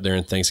to be up there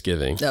in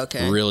Thanksgiving.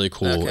 Okay. Really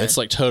cool. Okay. It's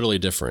like totally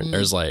different.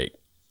 There's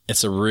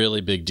it's a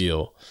really big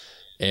deal.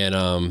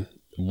 And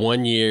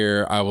one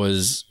year I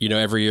was,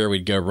 every year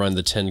we'd go run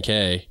the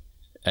 10K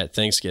at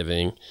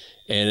Thanksgiving,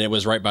 and it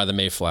was right by the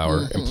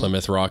Mayflower and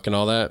Plymouth Rock and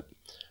all that.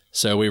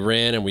 So we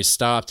ran and we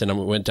stopped, and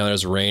we went down. It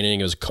was raining.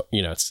 It was,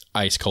 it's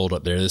ice cold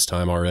up there this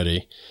time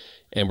already.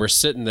 And we're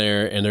sitting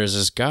there, and there's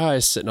this guy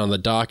sitting on the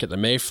dock at the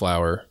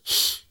Mayflower.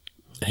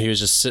 He was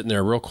just sitting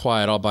there real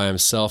quiet all by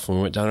himself. And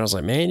we went down, and I was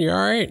like, man, you all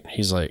right?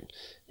 He's like,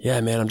 yeah,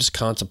 man, I'm just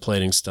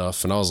contemplating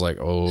stuff. And I was like,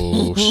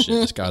 oh, shit,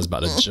 this guy's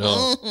about to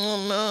jump.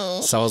 Oh,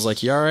 no. So I was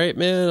like, you all right,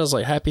 man? I was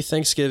like, happy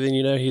Thanksgiving,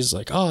 He's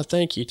like, oh,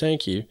 thank you.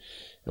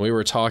 And we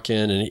were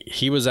talking, and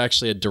he was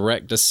actually a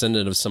direct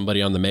descendant of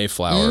somebody on the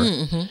Mayflower.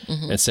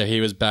 And so he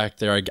was back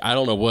there. I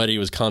don't know what he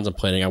was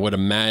contemplating. I would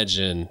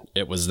imagine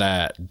it was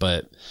that,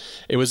 but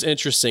it was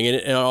interesting.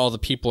 And all the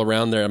people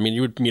around there, I mean,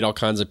 you would meet all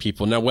kinds of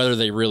people. Now, whether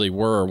they really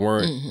were or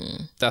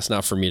weren't, that's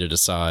not for me to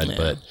decide. Yeah.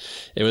 But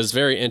it was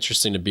very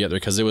interesting to be up there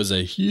because it was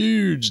a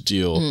huge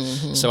deal.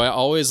 So I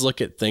always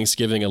look at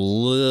Thanksgiving a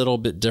little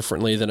bit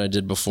differently than I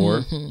did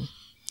before.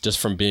 Just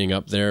from being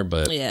up there,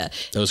 but yeah,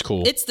 it was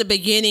cool. It's the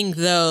beginning,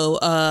 though,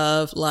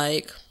 of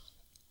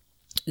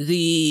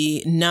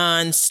the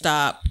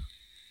nonstop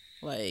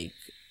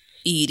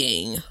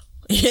eating.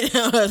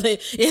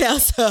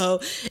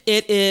 So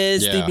it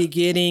is the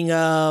beginning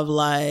of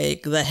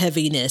the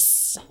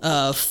heaviness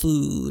of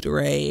food,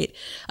 right?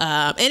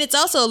 And it's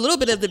also a little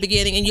bit of the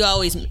beginning, and you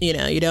always, you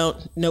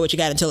don't know what you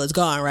got until it's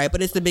gone, right?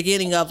 But it's the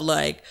beginning of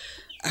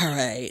all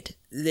right,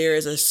 there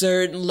is a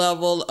certain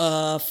level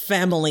of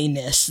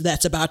familyness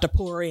that's about to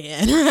pour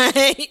in,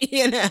 right?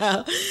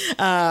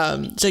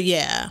 So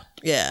yeah.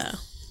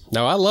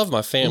 No, I love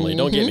my family.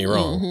 Don't get me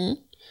wrong.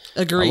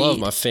 Agreed. I love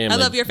my family. I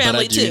love your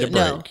family too.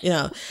 No,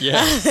 Yeah.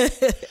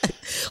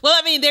 Well,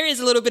 I mean, there is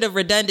a little bit of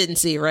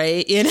redundancy,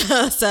 right?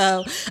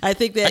 So I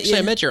think that actually,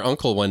 I met your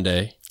uncle one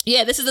day.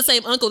 Yeah, this is the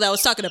same uncle that I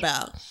was talking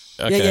about.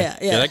 Okay.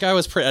 Yeah. That guy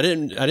was pretty. I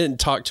didn't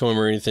talk to him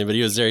or anything, but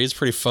he was there. He's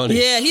pretty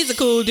funny. Yeah, he's a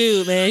cool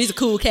dude, man. He's a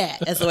cool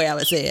cat. That's the way I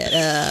would say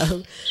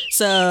it.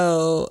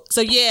 So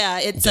yeah,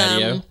 it's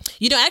Daddy-o.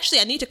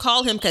 Actually, I need to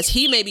call him because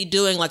he may be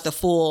doing the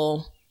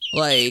full.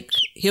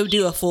 He'll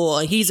do a full.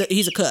 He's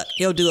a cook.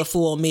 He'll do a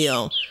full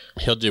meal.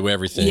 He'll do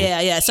everything.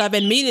 Yeah. So I've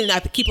been meaning. I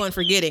keep on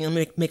forgetting. I'm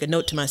gonna make a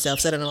note to myself,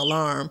 set an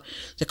alarm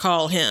to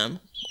call him.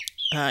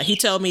 He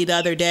told me the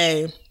other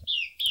day.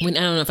 I don't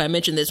know if I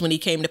mentioned this when he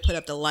came to put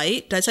up the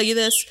light. Did I tell you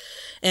this?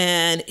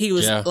 And he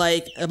was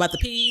about the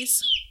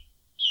peas.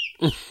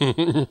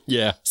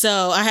 Yeah.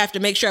 So I have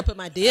to make sure I put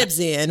my dibs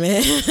in,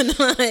 man.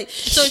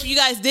 So if you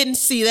guys didn't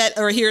see that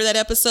or hear that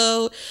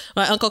episode,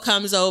 my uncle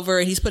comes over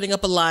and he's putting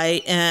up a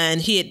light,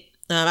 and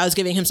I was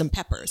giving him some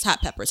peppers,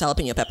 hot peppers,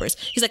 jalapeno peppers.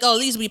 He's like, oh,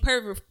 these would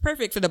be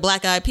perfect for the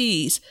black-eyed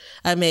peas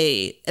I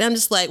made. And I'm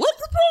just like, what?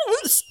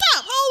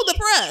 Stop, hold the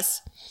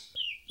press.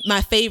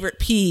 My favorite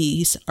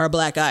peas are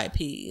black-eyed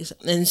peas.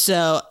 And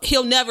so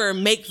he'll never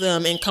make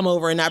them and come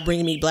over and not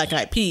bring me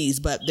black-eyed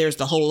peas. But there's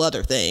the whole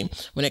other thing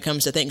when it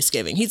comes to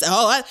Thanksgiving. He's like,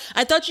 oh,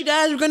 I thought you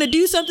guys were going to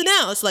do something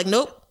else.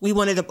 Nope, we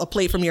wanted a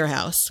plate from your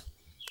house.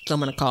 So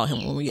I'm going to call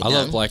him when we get done. I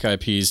love black-eyed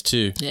pees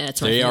too. Yeah,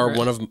 it's my favorite. They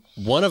are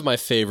one of my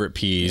favorite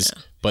peas,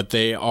 but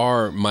they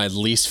are my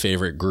least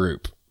favorite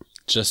group.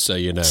 Just so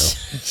you know.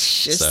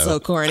 Just so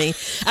corny.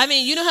 I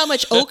mean, you know how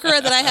much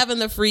okra that I have in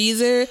the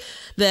freezer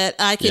that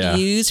I can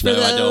use for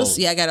those? I don't.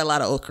 Yeah, I got a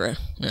lot of okra.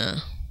 Yeah.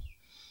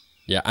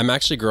 Yeah, I'm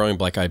actually growing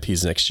black eyed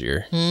peas next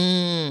year.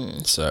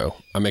 So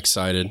I'm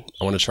excited.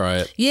 I want to try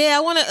it. Yeah,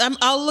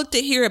 I'll look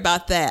to hear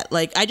about that.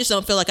 Like, I just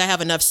don't feel like I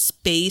have enough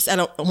space. I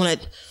don't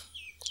want to.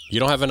 You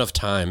don't have enough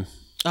time.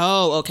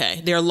 Oh,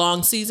 okay. They're a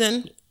long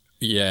season?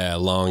 Yeah,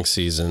 long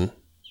season.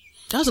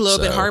 That was a little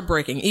bit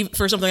heartbreaking, even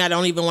for something I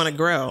don't even want to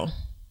grow.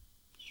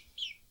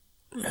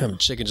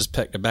 Chicken just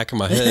pecked the back of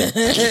my head.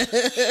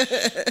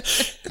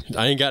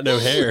 I ain't got no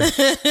hair.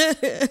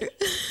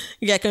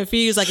 You got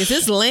confused. Like, is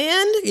this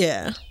land?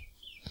 Yeah.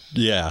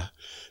 Yeah.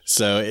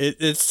 So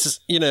it's,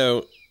 you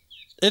know,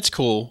 it's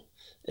cool.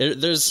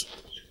 There's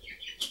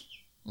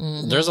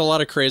a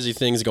lot of crazy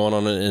things going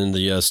on in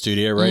the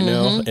studio right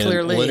now. And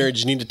clearly. Leonard,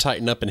 you need to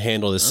tighten up and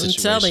handle this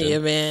situation. I'm telling you,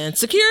 man.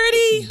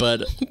 Security.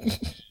 But,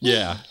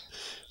 yeah.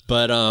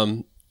 But,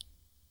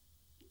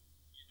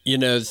 you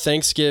know,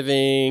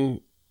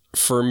 Thanksgiving,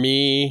 for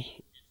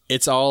me,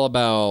 it's all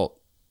about,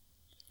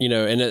 you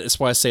know, and that's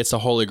why I say it's the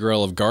holy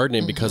grail of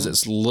gardening, because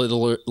it's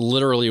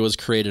literally was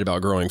created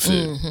about growing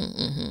food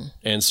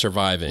and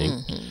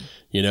surviving.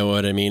 You know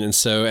what I mean? And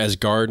so as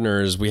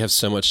gardeners, we have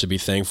so much to be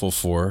thankful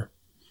for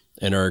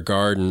in our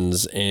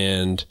gardens.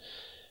 And,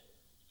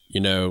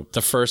 you know,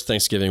 the first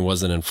Thanksgiving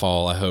wasn't in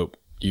fall. I hope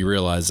you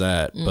realize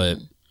that. But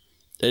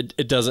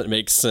it doesn't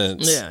make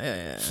sense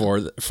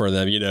for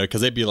them, you know,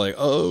 because they'd be like,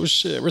 oh,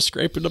 shit, we're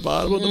scraping the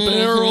bottom of the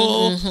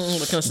barrel.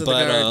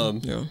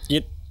 But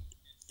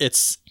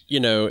it's, you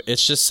know,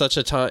 it's just such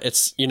a time.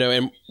 It's, you know,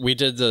 and we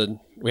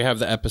have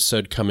the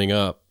episode coming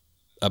up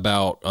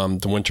about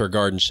the winter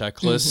garden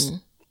checklist.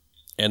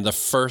 And the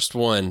first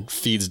one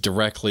feeds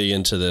directly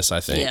into this, I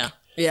think.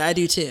 Yeah, I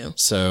do too.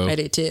 So I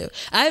do too.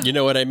 You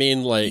know what I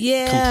mean? Like,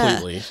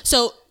 completely.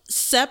 So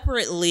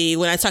separately,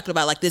 when I talked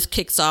about like this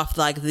kicks off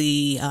like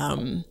the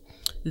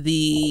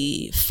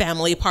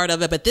family part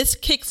of it, but this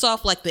kicks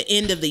off like the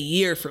end of the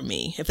year for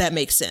me, if that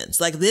makes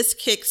sense. Like this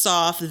kicks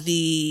off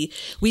we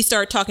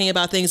start talking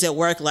about things at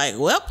work like,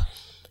 well,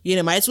 you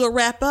know, might as well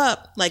wrap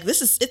up. Like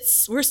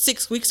we're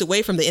 6 weeks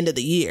away from the end of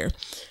the year.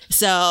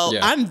 So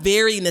I'm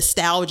very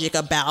nostalgic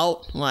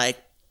about like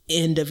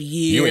end of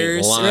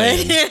years. You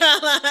ain't lying.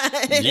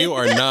 Right? You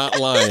are not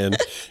lying.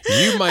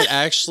 You might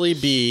actually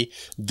be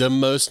the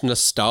most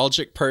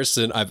nostalgic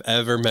person I've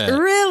ever met.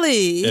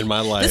 Really? In my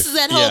life. This is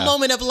that whole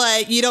moment of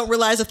like, you don't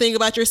realize a thing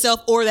about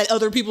yourself or that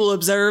other people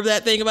observe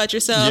that thing about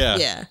yourself.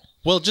 Yeah.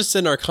 Well, just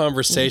in our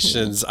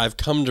conversations, I've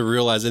come to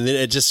realize, and then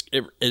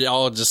it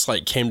all just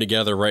like came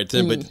together right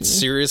then. But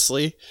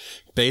seriously,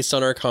 based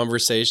on our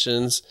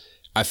conversations,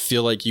 I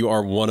feel like you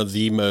are one of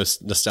the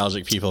most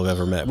nostalgic people I've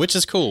ever met, which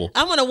is cool.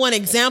 I want to want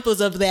examples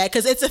of that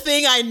because it's a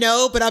thing I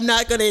know, but I'm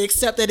not going to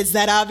accept that it's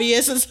that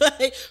obvious. It's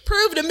like,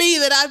 prove to me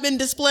that I've been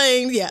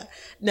displaying. Yeah.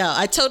 No,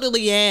 I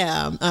totally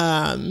am.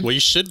 Well,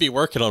 you should be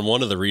working on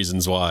one of the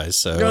reasons why.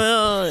 So,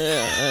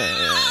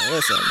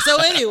 Listen. So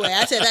anyway,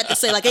 I said that to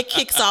say like it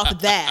kicks off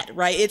that,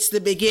 right? It's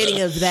the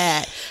beginning of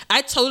that.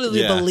 I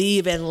totally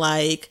believe in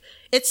like,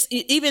 it's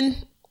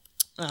even...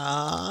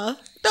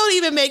 don't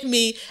even make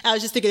me. I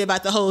was just thinking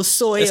about the whole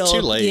soil. It's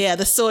too late. Yeah,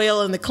 the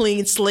soil and the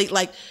clean slate.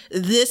 Like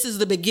this is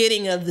the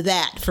beginning of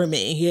that for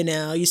me. You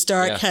know, you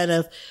start kind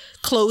of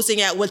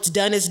closing out what's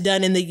done is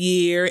done in the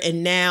year,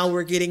 and now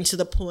we're getting to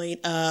the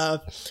point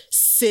of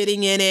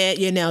sitting in it.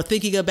 You know,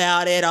 thinking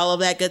about it, all of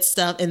that good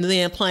stuff, and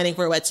then planning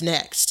for what's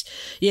next.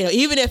 You know,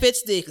 even if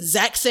it's the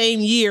exact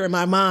same year in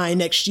my mind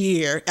next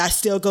year, I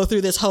still go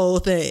through this whole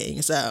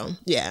thing. So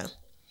yeah.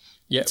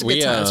 Yeah, it's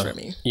good times for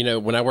me. You know,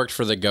 when I worked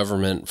for the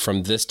government,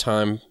 from this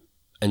time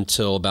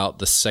until about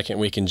the second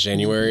week in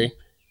January,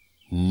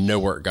 no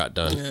work got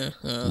done.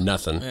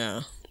 Nothing.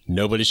 Yeah.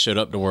 Nobody showed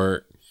up to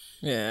work.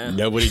 Yeah.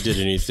 Nobody did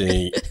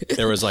anything.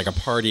 There was like a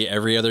party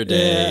every other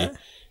day. Yeah.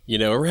 You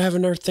know, we're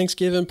having our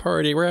Thanksgiving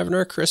party. We're having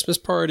our Christmas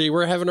party.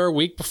 We're having our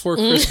week before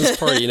Christmas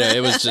party. You know, it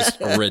was just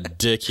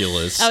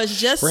ridiculous.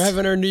 We're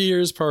having our New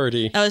Year's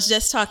party. I was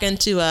just talking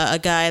to a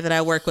guy that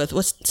I work with.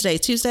 What's today?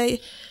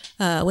 Tuesday?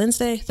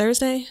 Wednesday?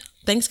 Thursday?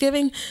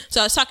 Thanksgiving. So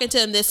I was talking to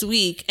him this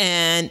week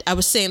and I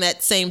was saying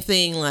that same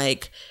thing.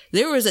 Like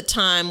there was a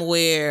time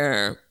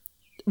where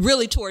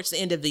really towards the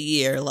end of the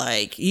year,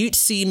 like you'd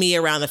see me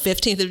around the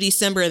 15th of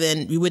December,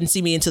 then you wouldn't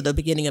see me until the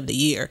beginning of the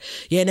year,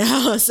 you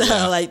know? So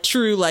like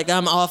true, like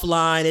I'm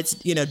offline. It's,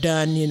 you know,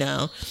 done, you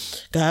know,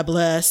 God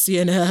bless,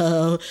 you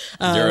know,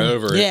 you're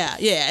over it. Yeah.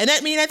 Yeah. And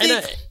I mean, I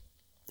think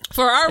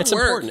for our it's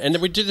work, important.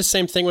 And we do the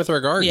same thing with our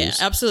gardens.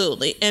 Yeah,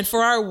 absolutely. And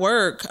for our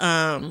work,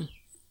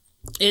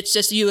 it's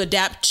just you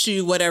adapt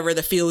to whatever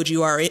the field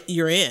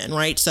you're in,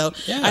 right? So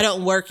I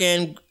don't work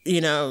in,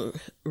 you know,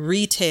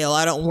 retail.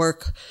 I don't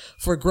work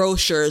for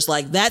grocers.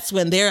 Like that's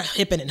when they're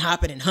hipping and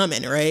hopping and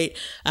humming, right?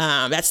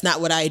 That's not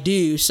what I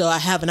do. So I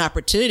have an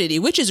opportunity,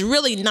 which is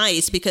really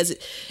nice because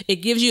it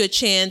gives you a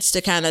chance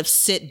to kind of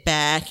sit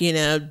back, you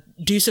know,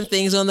 do some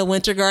things on the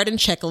winter garden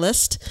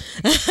checklist.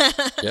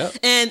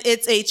 And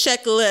it's a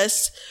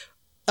checklist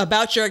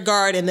about your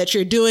garden that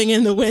you're doing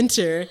in the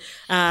winter.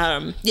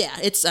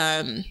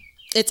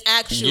 It's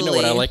actually... You know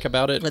what I like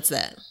about it? What's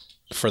that?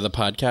 For the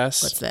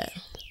podcast? What's that?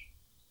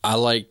 I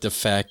like the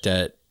fact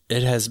that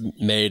it has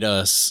made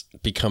us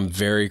become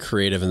very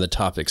creative in the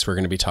topics we're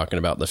going to be talking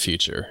about in the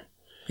future.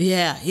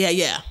 Yeah.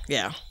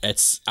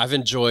 I've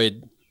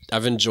enjoyed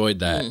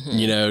that,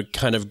 you know,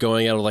 kind of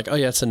going out of like, oh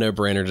yeah, it's a no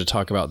brainer to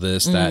talk about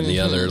this, that, and the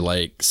other.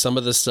 Like some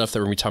of the stuff that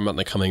we're going to be talking about in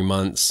the coming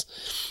months,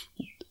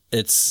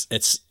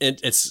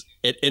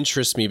 it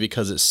interests me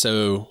because it's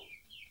so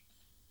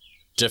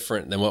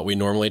different than what we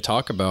normally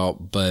talk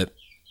about. But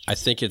I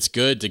think it's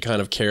good to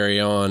kind of carry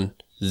on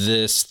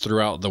this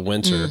throughout the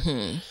winter.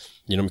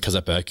 You know, because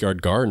at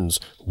Backyard Gardens,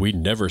 we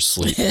never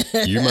sleep.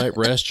 You might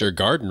rest, your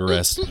garden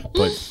rests,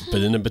 but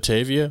in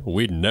Batavia,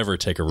 we never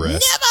take a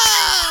rest.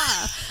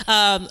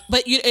 Never!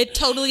 But it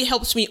totally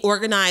helps me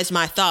organize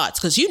my thoughts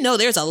because, you know,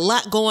 there's a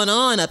lot going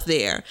on up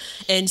there.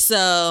 And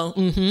so,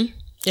 and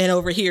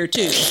over here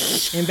too.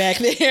 And back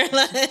there,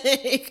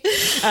 like.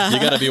 You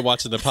got to be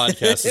watching the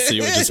podcast to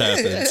see what just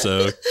happened.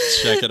 So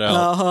check it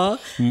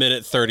out.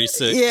 Minute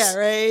 36. Yeah,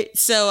 right.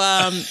 So,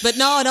 but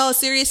no, in all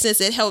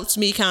seriousness, it helps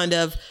me kind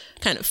of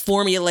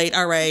formulate,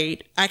 all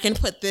right, I can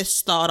put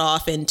this thought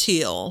off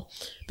until,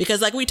 because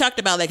like we talked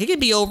about, like it can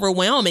be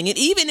overwhelming. And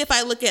even if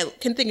I look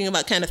at, thinking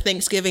about kind of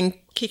Thanksgiving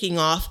kicking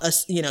off a,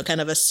 you know, kind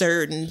of a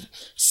certain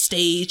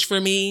stage for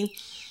me,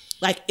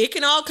 like it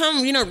can all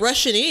come, you know,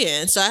 rushing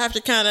in. So I have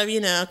to kind of, you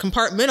know,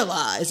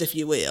 compartmentalize, if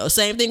you will.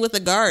 Same thing with the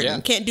garden.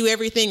 Yeah. Can't do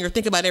everything or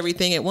think about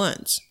everything at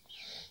once.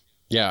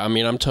 Yeah. I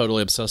mean, I'm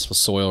totally obsessed with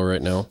soil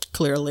right now.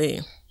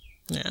 Clearly.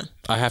 Yeah.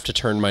 I have to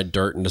turn my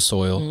dirt into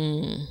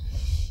soil.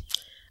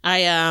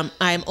 I'm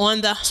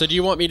on the... So do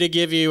you want me to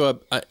give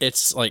you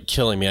it's like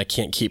killing me. I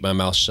can't keep my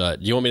mouth shut.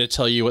 Do you want me to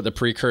tell you what the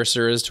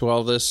precursor is to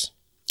all this?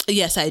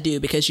 Yes, I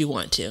do, because you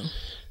want to.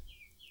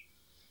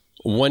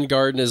 One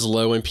garden is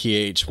low in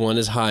pH, one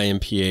is high in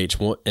pH,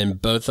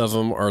 and both of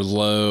them are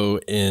low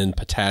in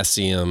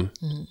potassium.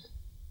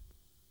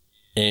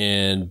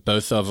 And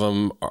both of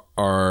them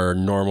are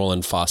normal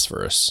in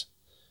phosphorus.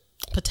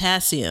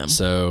 Potassium.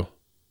 So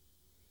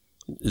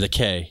the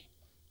K.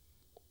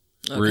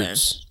 Okay.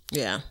 Roots.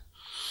 Yeah.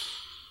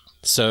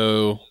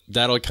 So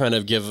that'll kind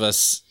of give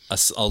us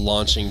a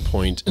launching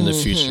point in the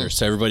future.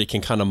 So everybody can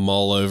kind of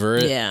mull over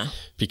it. Yeah.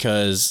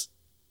 Because,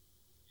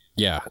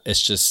 yeah,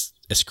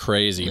 it's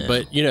crazy. Yeah.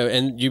 But, you know,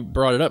 and you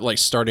brought it up, like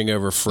starting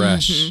over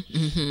fresh,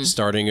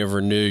 starting over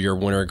new, your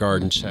winter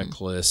garden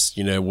checklist.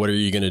 You know, what are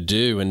you going to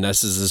do? And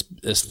this is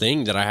this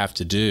thing that I have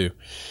to do.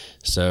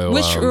 So,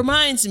 which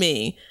reminds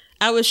me,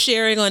 I was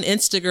sharing on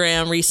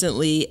Instagram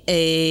recently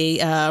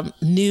a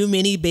new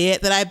mini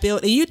bed that I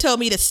built, and you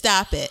told me to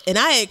stop it, and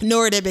I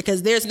ignored it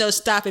because there's no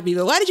stopping me.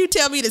 But why did you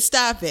tell me to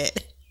stop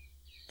it?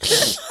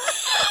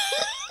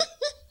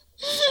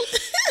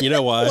 You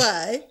know why?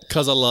 Why?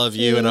 Because I love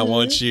you and I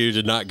want you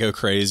to not go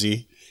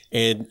crazy,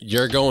 and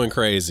you're going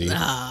crazy. No,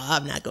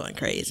 I'm not going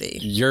crazy.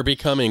 You're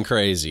becoming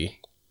crazy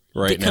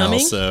now.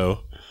 So.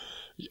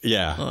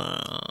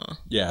 Yeah.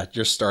 Yeah,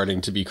 you're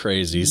starting to be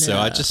crazy. No. So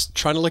I just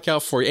trying to look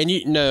out for you. And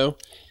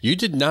you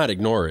did not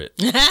ignore it.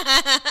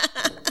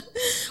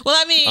 Well,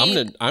 I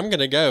mean, I'm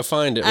gonna go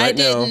find it right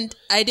now.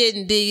 I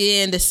didn't dig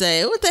in to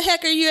say, what the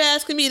heck are you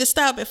asking me to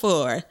stop it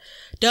for?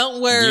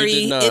 Don't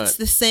worry. It's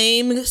the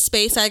same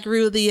space I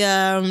grew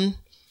the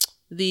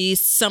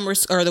summer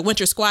or the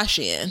winter squash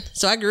in.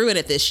 So I grew in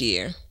it this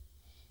year.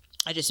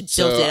 I just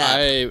built it up.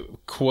 I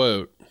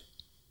quote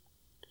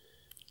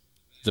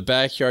the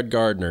Backyard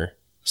Gardener.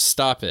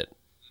 Stop it.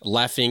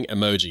 Laughing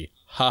emoji.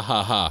 Ha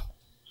ha ha.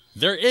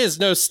 There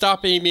is no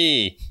stopping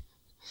me.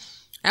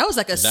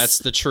 That's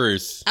the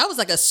truth. I was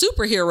like a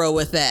superhero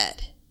with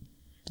that.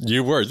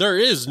 You were. There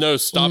is no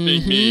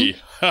stopping me.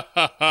 Ha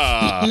ha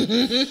ha.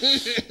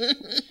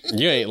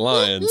 You ain't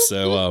lying.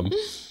 So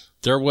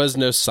there was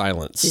no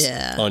silence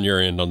on your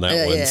end on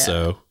that one. Yeah.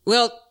 So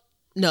well,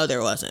 no,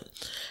 there wasn't.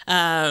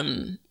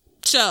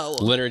 So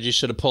Leonard, you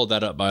should have pulled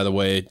that up, by the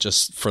way,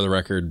 just for the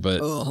record.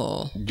 But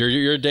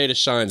your day to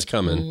shine's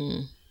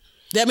coming.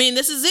 I mean,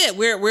 this is it.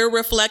 We're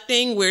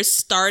reflecting. We're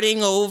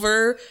starting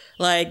over.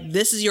 Like,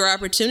 this is your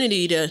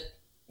opportunity to,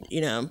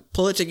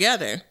 pull it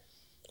together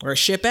or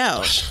ship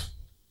out.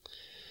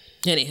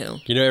 Anywho,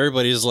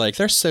 everybody's like,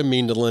 they're so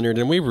mean to Leonard,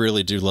 and we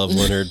really do love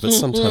Leonard, but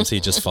sometimes he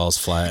just falls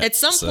flat. At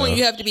some point,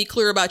 you have to be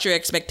clear about your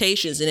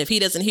expectations, and if he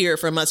doesn't hear it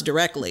from us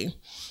directly,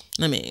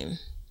 I mean,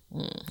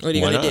 what are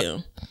you going to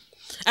do?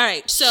 All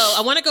right, so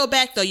I want to go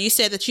back, though. You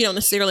said that you don't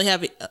necessarily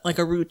have like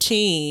a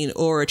routine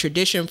or a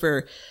tradition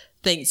for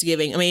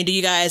Thanksgiving. I mean, do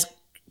you guys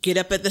get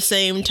up at the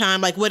same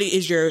time? Like,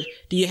 do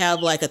you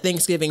have like a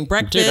Thanksgiving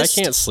breakfast?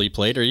 Dude, I can't sleep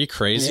late. Are you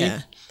crazy? Yeah.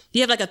 Do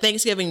you have like a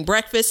Thanksgiving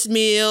breakfast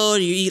meal?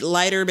 Do you eat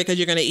lighter because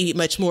you're going to eat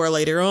much more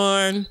later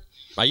on?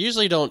 I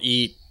usually don't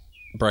eat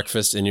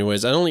breakfast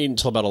anyways. I don't eat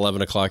until about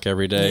 11 o'clock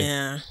every day.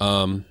 Yeah.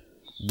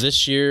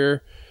 This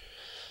year,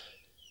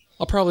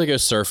 I'll probably go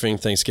surfing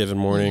Thanksgiving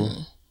morning.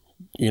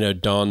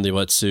 Don the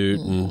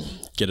wetsuit and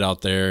get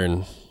out there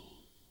and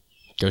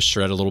go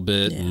shred a little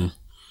bit. Yeah. And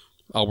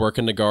I'll work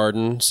in the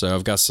garden. So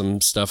I've got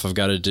some stuff I've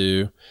got to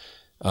do.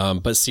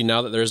 But see,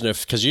 now that there's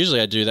because usually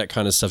I do that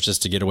kind of stuff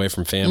just to get away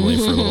from family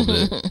for a little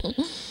bit.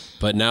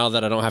 But now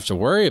that I don't have to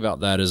worry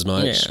about that as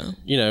much,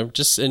 Yeah.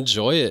 Just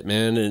enjoy it,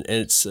 man. And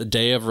it's a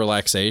day of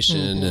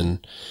relaxation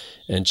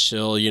and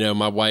chill.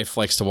 My wife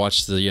likes to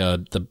watch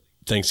the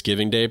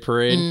Thanksgiving Day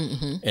parade.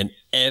 And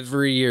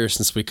every year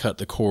since we cut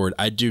the cord,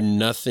 I do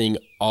nothing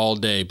all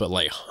day but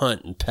like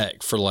hunt and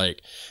peck for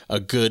like a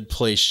good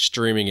place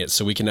streaming it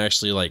so we can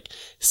actually like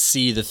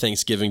see the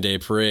Thanksgiving Day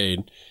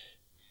parade.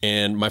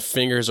 And my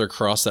fingers are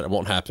crossed that it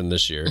won't happen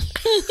this year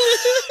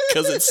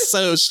because it's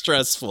so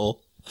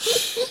stressful.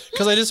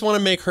 Because I just want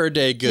to make her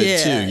day good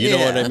too. You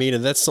know what I mean?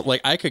 And that's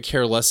like, I could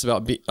care less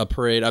about a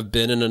parade. I've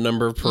been in a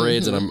number of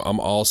parades and I'm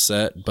all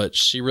set, but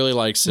she really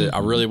likes it. I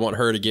really want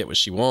her to get what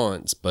she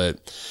wants,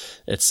 but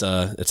it's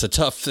a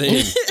tough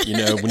thing,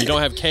 when you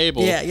don't have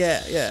cable.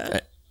 Yeah.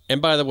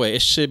 And by the way,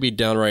 it should be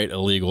downright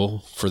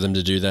illegal for them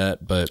to do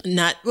that, but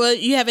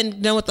you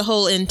haven't done with the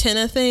whole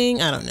antenna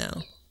thing? I don't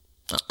know.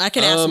 I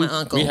can ask my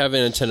uncle. We have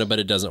an antenna, but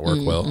it doesn't work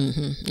well.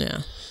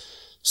 Yeah.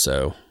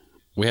 So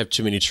we have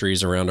too many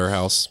trees around our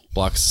house,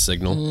 blocks the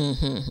signal.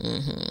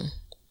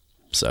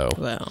 So,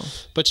 well,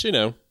 but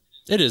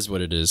it is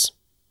what it is.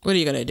 What are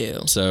you gonna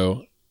do?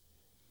 So,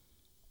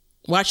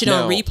 watch it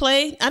on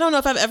replay? I don't know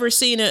if I've ever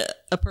seen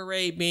a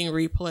parade being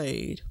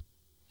replayed.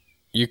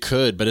 You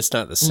could, but it's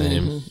not the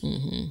same.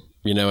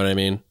 You know what I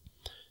mean?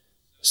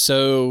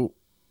 So,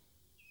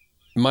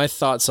 my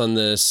thoughts on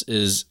this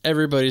is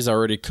everybody's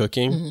already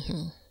cooking.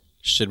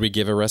 Should we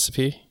give a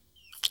recipe?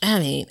 I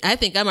mean, I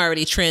think I'm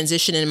already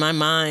transitioning my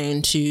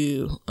mind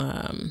to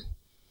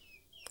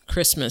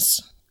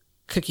Christmas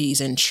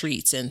cookies and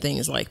treats and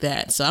things like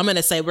that. So I'm going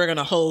to say we're going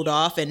to hold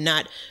off and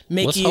not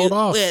make hold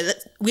off.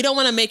 We don't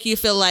want to make you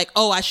feel like,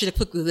 oh, I should have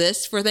cooked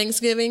this for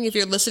Thanksgiving if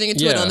you're listening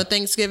to it on the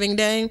Thanksgiving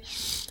day.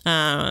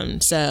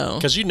 So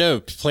because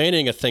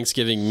planning a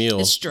Thanksgiving meal,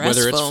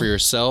 whether it's for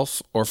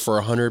yourself or for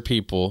 100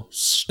 people,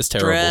 is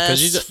terrible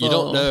because you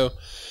don't know.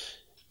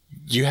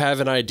 You have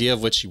an idea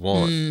of what you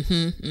want,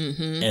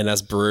 and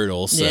that's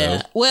brutal. So,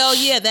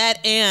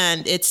 that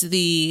and it's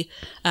the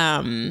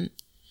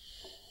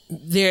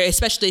there,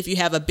 especially if you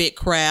have a big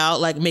crowd,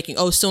 like making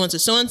so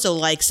and so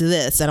likes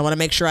this, and I want to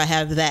make sure I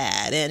have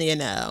that,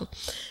 and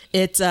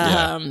it's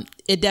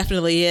it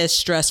definitely is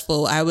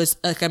stressful. I was,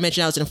 like I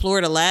mentioned, I was in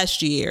Florida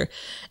last year,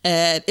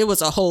 and it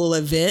was a whole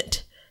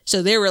event.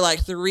 So there were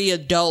like 3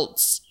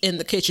 adults in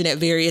the kitchen at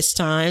various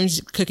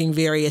times cooking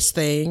various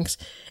things.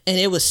 And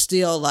it was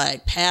still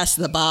like past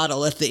the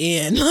bottle at the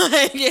end.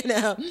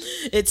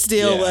 It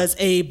still was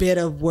a bit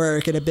of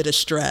work and a bit of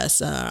stress.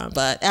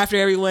 But after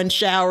everyone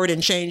showered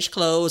and changed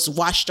clothes,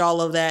 washed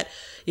all of that,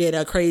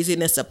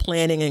 craziness of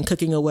planning and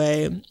cooking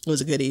away, it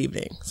was a good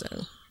evening. So,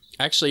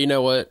 actually, you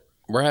know what?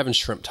 We're having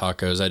shrimp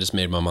tacos. I just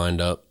made my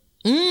mind up.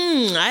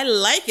 I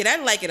like it. I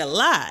like it a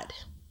lot.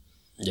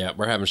 Yeah,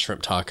 we're having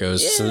shrimp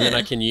tacos. Yeah. So then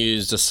I can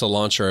use the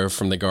cilantro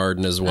from the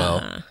garden as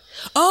well.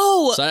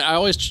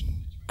 So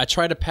I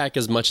try to pack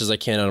as much as I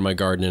can out of my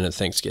garden in at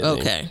Thanksgiving.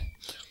 Okay.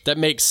 That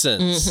makes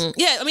sense.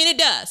 Yeah, I mean, it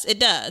does. It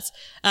does.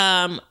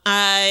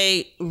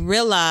 I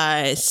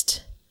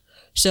realized,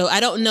 so I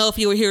don't know if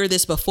you were hearing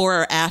this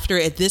before or after.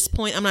 At this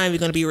point, I'm not even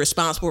going to be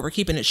responsible for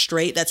keeping it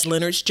straight. That's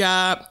Leonard's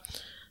job.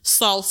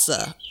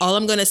 Salsa. All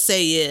I'm going to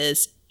say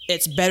is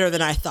it's better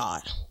than I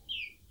thought.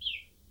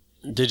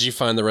 Did you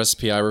find the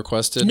recipe I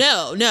requested?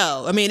 No.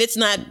 I mean, it's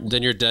not.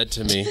 Then you're dead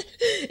to me.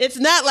 It's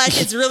not like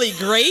it's really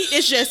great.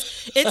 It's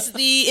just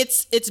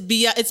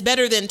it's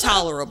better than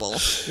tolerable.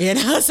 So, yeah.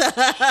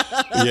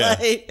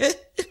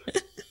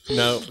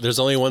 No, there's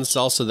only one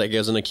salsa that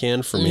goes in a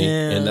can for me,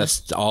 and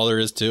that's all there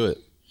is to it.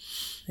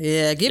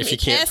 Yeah,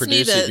 pass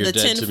me the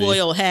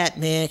tinfoil hat,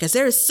 man, because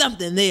there is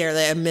something there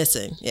that I'm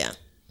missing. Yeah.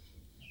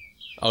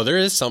 Oh, there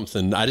is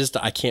something.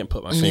 I can't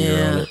put my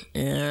finger on it.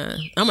 Yeah.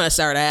 I'm going to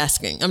start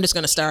asking. I'm just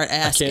going to start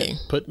asking. I can't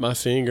put my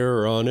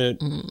finger on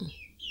it.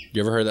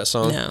 You ever heard that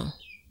song? No.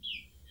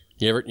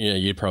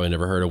 You probably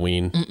never heard of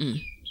Ween.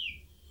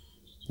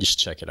 You should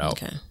check it out.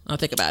 Okay. I'll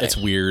think about it. It's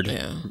weird.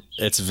 Yeah.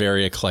 It's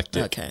very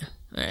eclectic. Okay.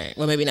 All right.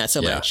 Well, maybe not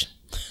so much.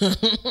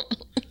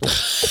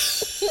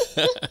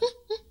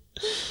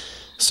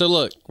 So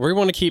look, we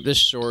want to keep this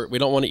short. We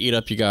don't want to eat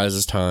up you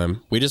guys'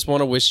 time. We just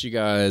want to wish you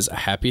guys a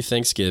happy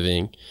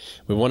Thanksgiving.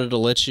 We wanted to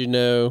let you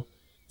know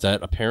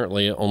that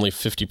apparently only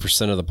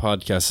 50% of the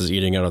podcast is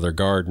eating out of their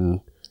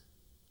garden.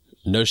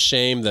 No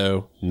shame,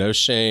 though. No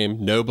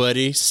shame.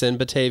 Nobody send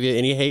Batavia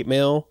any hate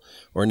mail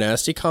or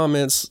nasty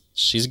comments.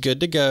 She's good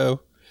to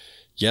go.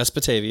 Yes,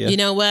 Batavia. You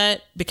know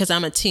what? Because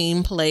I'm a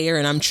team player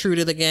and I'm true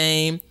to the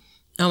game,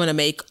 I'm going to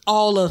make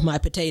all of my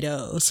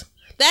potatoes.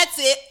 That's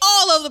it.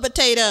 All of the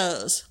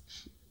potatoes.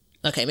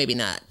 Okay, maybe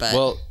not, but...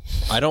 Well,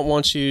 I don't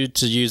want you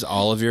to use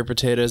all of your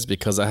potatoes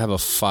because I have a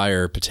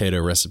fire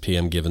potato recipe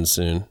I'm giving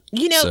soon.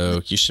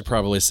 So you should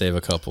probably save a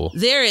couple.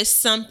 There is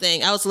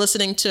something... I was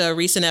listening to a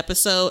recent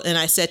episode and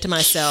I said to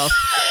myself,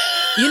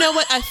 you know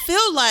what? I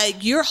feel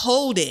like you're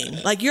holding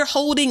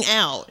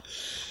out.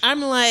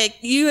 I'm like,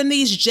 you and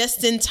these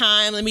just in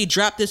time, let me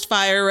drop this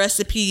fire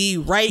recipe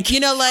right...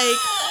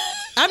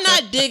 I'm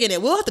not digging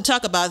it. We'll have to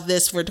talk about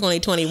this for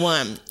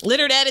 2021.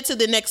 Leonard, add it to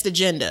the next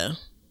agenda.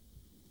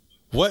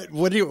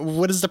 What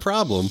is the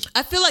problem?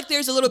 I feel like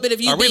there's a little bit of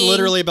you. Are we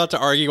literally about to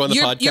argue on the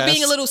podcast? You're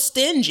being a little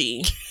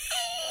stingy.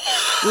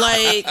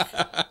 Like,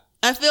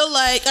 I feel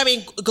like, I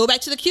mean, go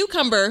back to the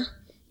cucumber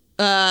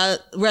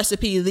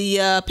recipe,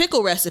 the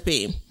pickle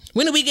recipe.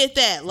 When did we get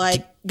that?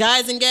 Like,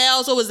 guys and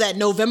gals, what was that,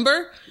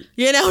 November?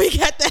 You know, we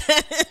got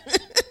that.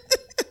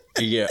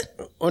 Yeah.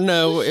 Oh,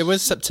 no, it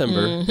was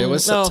September. It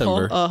was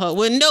September.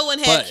 When no one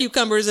had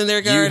cucumbers in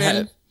their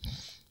garden.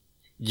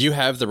 You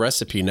have the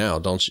recipe now,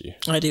 don't you?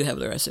 I do have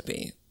the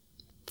recipe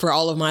for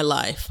all of my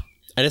life.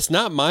 And it's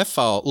not my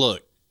fault.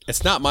 Look,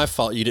 it's not my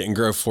fault you didn't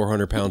grow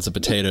 400 pounds of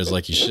potatoes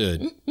like you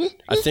should.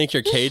 I think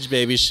your cage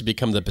baby should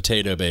become the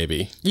potato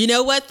baby. You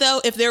know what, though?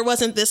 If there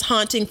wasn't this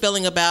haunting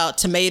feeling about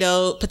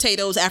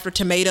potatoes after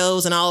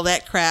tomatoes and all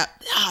that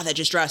crap, that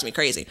just drives me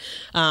crazy,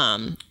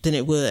 then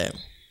it would.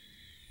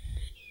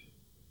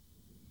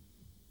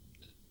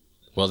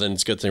 Well, then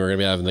it's a good thing we're going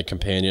to be having the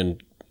companion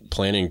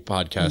planning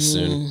podcast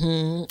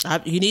soon.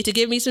 You need to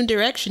give me some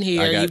direction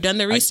here. You've done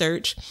the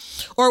research.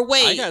 Or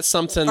wait. I got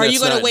something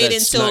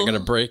that's not going to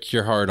break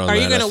your heart on that. Are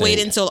you going to wait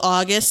until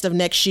August of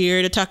next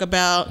year to talk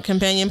about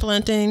companion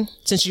planting?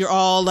 Since you're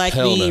all like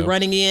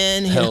running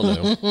in? Hell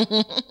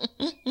no.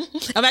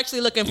 I'm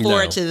actually looking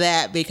forward to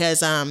that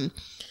because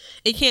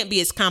it can't be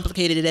as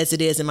complicated as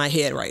it is in my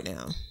head right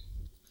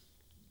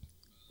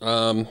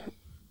now.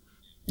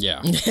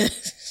 Yeah.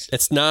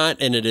 It's not,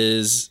 and it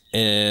is,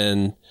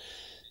 and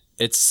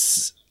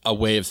it's a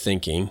way of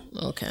thinking.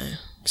 Okay.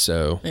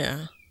 So.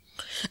 Yeah.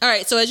 All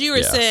right. So as you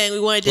were saying, we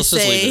wanted to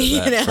say,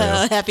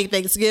 happy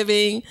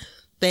Thanksgiving.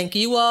 Thank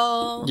you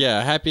all.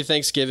 Yeah. Happy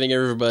Thanksgiving,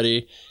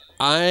 everybody.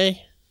 I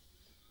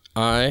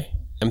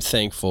am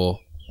thankful.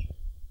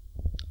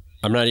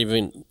 I'm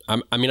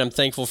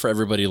thankful for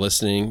everybody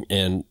listening,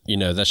 and,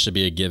 that should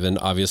be a given,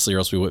 obviously, or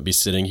else we wouldn't be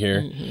sitting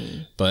here.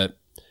 Mm-hmm. But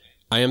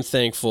I am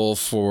thankful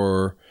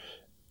for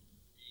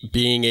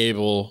being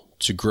able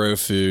to grow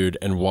food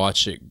and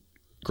watch it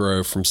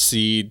grow from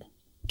seed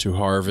to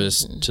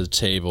harvest to the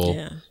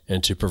table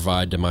and to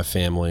provide to my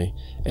family.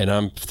 And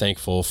I'm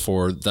thankful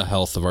for the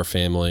health of our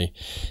family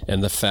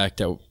and the fact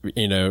that,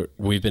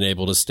 we've been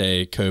able to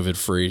stay COVID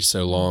free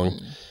so long.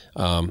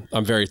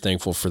 I'm very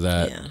thankful for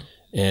that. Yeah.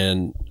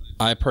 And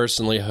I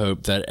personally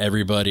hope that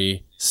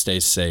everybody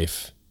stays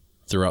safe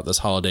throughout this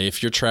holiday.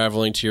 If you're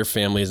traveling to your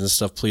families and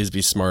stuff, please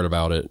be smart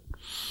about it.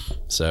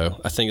 So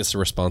I think it's a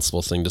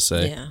responsible thing to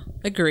say. Yeah,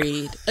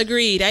 agreed.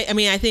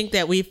 I think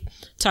that we've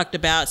talked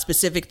about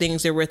specific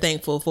things that we're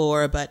thankful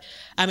for, but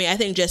I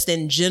think just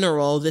in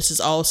general, this is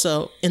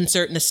also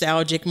insert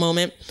nostalgic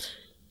moment.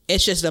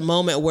 It's just a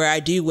moment where I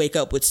do wake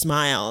up with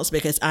smiles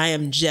because I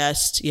am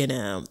just,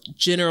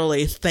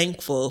 generally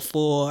thankful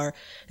for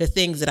the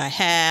things that I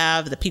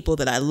have, the people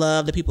that I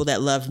love, the people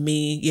that love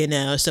me,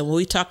 So when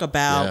we talk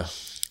about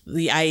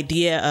the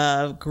idea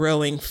of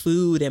growing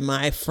food in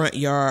my front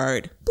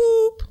yard,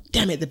 boop,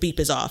 damn it, the beep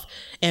is off,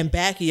 and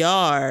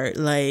backyard,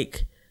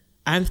 like,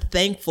 I'm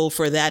thankful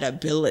for that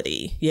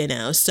ability,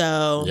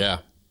 So yeah,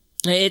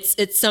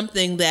 it's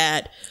something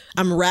that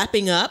I'm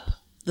wrapping up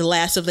the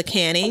last of the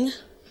canning.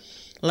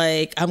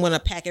 Like, I'm going to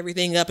pack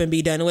everything up and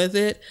be done with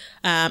it.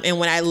 And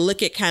when I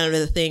look at kind of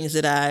the things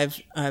that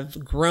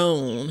I've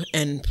grown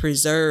and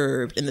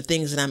preserved and the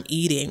things that I'm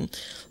eating,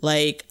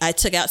 like, I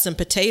took out some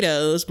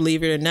potatoes,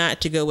 believe it or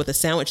not, to go with a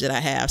sandwich that I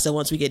have. So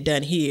once we get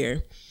done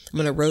here, I'm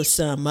going to roast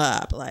some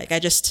up. Like,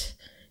 it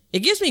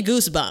gives me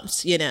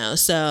goosebumps,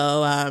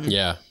 So,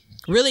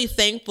 really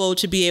thankful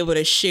to be able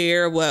to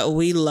share what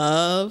we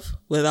love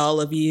with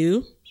all of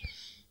you.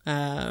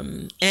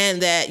 And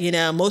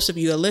that, most of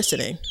you are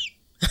listening.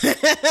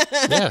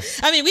 Yeah.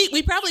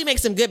 We probably make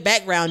some good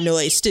background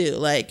noise too,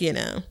 like,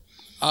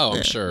 Oh,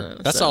 I'm sure.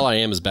 That's all I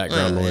am is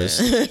background noise.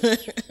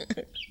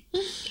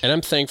 And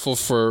I'm thankful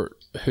for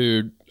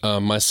who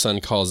my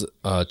son calls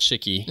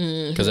Chicky,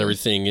 because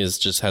everything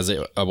has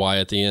a Y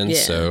at the end. Yeah.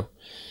 So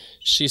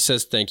she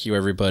says thank you,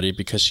 everybody,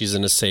 because she's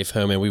in a safe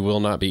home and we will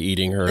not be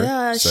eating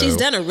her. She's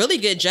done a really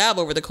good job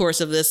over the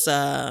course of this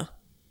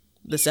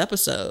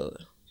episode.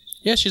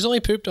 Yeah, she's only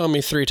pooped on me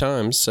 3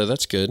 times, so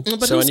that's good.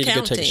 But so I need to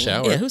go take a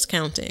shower. Yeah, who's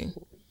counting?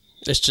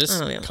 It's just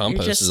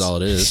compost is all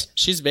it is.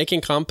 She's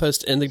making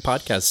compost in the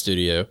podcast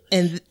studio.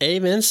 And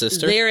amen,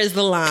 sister. There is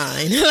the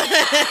line.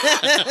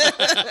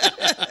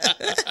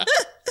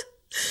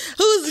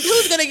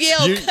 Who's gonna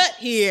yell cut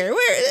here?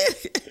 Where?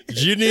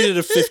 You needed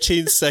a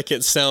 15-second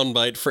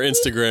soundbite for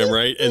Instagram,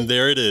 right? And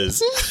there it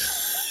is.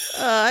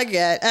 I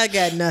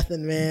got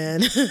nothing,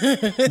 man.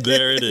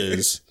 There it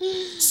is.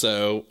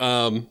 So,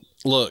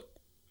 look.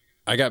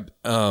 I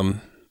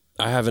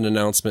have an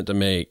announcement to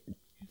make.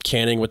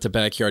 Canning with the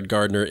Backyard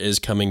Gardener is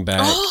coming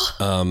back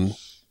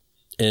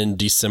in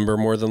December,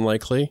 more than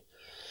likely.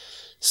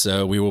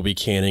 So we will be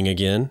canning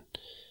again.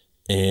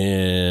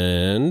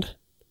 And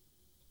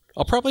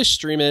I'll probably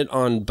stream it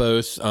on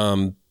both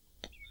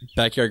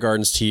Backyard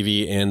Gardens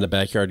TV and the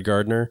Backyard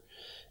Gardener.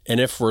 And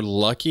if we're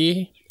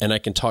lucky and I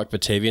can talk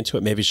Batavian to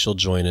it, maybe she'll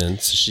join in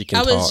so she can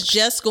talk. I was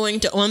just going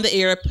to, on the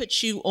air,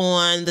 put you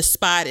on the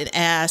spot and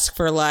ask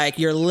for like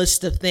your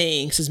list of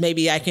things, because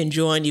maybe I can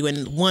join you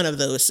in one of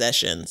those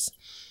sessions.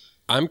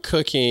 I'm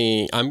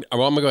cooking. I'm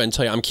going to go ahead and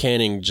tell you, I'm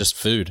canning just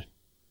food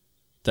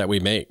that we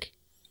make.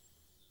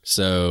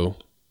 So,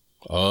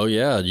 oh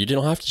yeah, you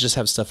don't have to just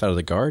have stuff out of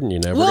the garden, you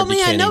know. Well, we're gonna be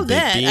canning I know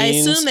that. beans, I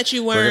assume that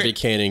you weren't. We're going to be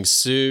canning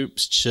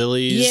soups,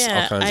 chilies, all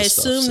kinds of stuff. I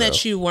assume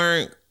that you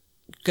weren't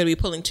going to be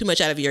pulling too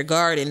much out of your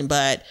garden,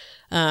 but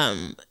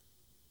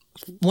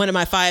one of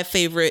my 5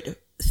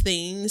 favorite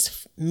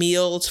things,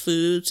 meals,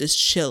 foods, is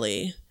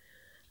chili.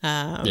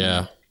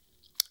 Yeah.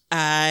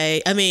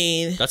 I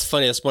mean, that's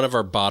funny. That's one of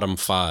our bottom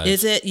 5.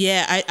 Is it?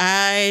 Yeah,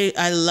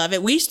 I love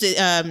it. We used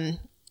to,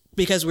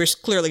 because we're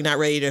clearly not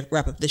ready to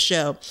wrap up the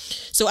show.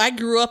 So I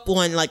grew up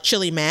on like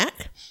chili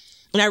mac,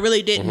 and I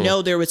really didn't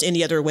know there was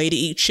any other way to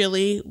eat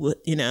chili with,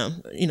 you know,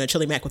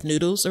 chili mac with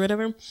noodles or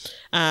whatever.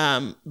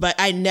 But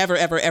I never,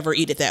 ever, ever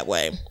eat it that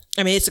way.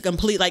 I mean, it's a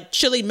complete, like,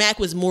 chili mac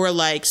was more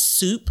like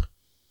soup.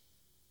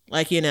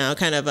 Like, you know,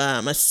 kind of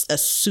a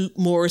soup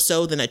more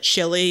so than a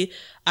chili.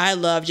 I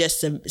love just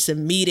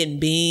some meat and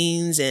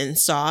beans and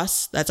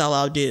sauce. That's all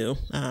I'll do.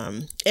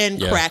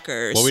 And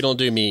crackers. Well, we don't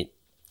do meat.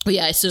 Well,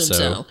 yeah, I assume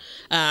so.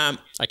 I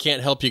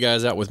can't help you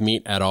guys out with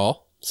meat at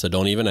all, so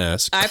don't even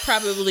ask. I'm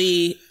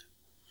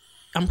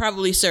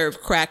probably served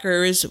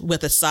crackers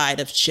with a side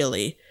of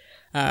chili.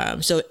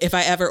 So if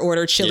I ever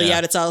order chili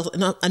out, it's all,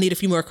 no, I need a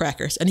few more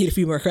crackers.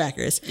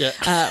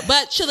 Yeah.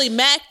 But chili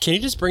mac. Can you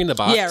just bring the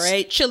box? Yeah,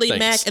 right. Chili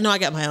mac. No, I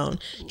got my own.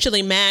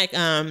 Chili mac,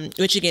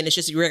 which again, is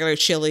just regular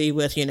chili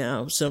with, you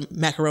know, some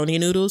macaroni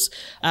noodles.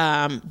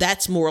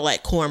 That's more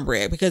like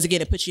cornbread because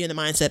again, it puts you in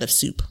the mindset of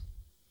soup.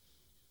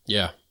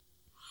 Yeah.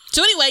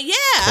 So anyway,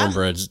 yeah.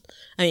 Cornbread.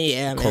 I mean,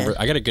 yeah, man.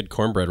 I got a good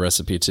cornbread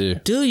recipe too.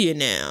 Do you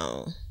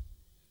now?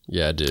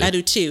 Yeah, I do. I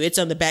do too. It's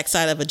on the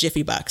backside of a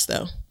Jiffy box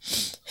though.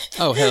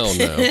 Oh, hell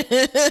no.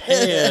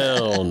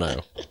 Hell no.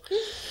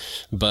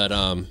 But,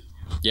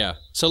 yeah.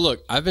 So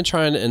look, I've been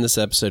trying to end this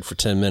episode for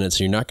 10 minutes.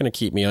 And you're not going to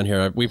keep me on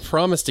here. We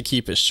promised to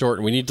keep it short,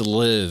 and we need to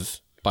live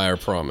by our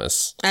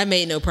promise. I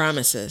made no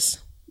promises.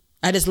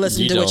 I just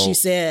listened to what you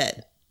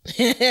said.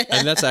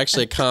 And that's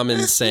actually a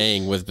common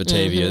saying with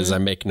Batavia is I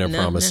make no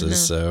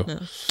promises. So,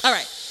 all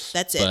right.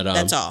 That's it. But,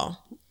 that's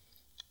all.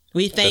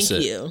 We thank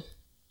you.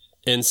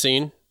 End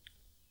scene.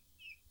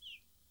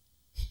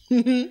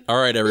 All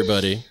right,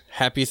 everybody.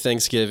 Happy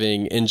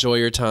Thanksgiving. Enjoy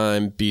your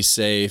time. Be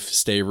safe.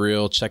 Stay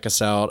real. Check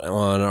us out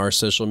on our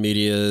social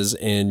medias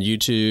and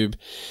YouTube.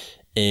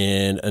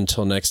 And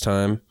until next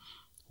time,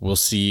 we'll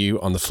see you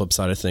on the flip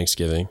side of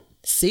Thanksgiving.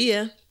 See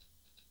ya.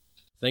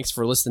 Thanks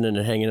for listening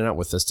and hanging out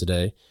with us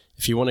today.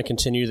 If you want to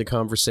continue the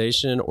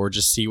conversation or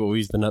just see what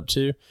we've been up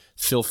to,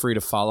 feel free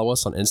to follow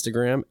us on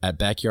Instagram at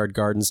Backyard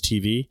Gardens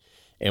TV.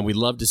 And we'd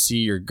love to see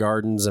your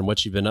gardens and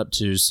what you've been up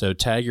to. So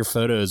tag your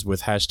photos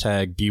with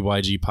hashtag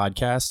BYG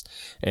Podcast,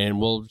 and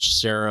we'll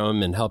share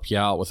them and help you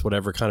out with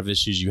whatever kind of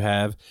issues you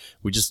have.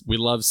 We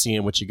love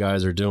seeing what you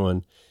guys are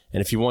doing.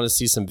 And if you want to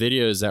see some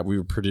videos that we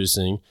were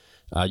producing,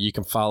 you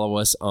can follow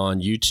us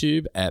on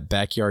YouTube at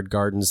Backyard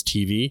Gardens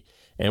TV.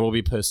 And we'll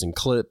be posting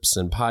clips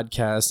and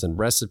podcasts and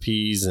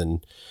recipes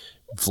and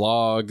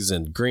vlogs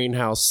and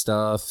greenhouse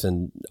stuff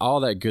and all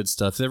that good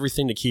stuff.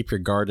 Everything to keep your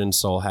garden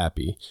soul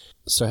happy.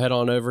 So head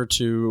on over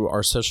to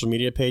our social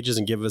media pages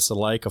and give us a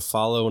like, a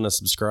follow, and a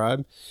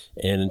subscribe.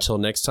 And until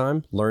next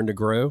time, learn to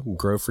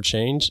grow for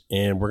change.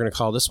 And we're going to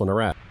call this one a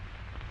wrap.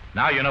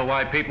 Now you know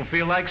why people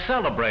feel like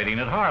celebrating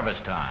at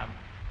harvest time.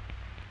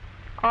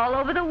 All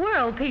over the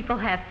world, people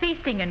have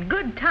feasting and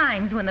good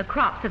times when the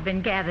crops have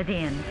been gathered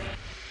in.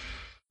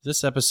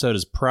 This episode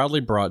is proudly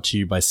brought to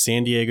you by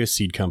San Diego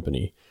Seed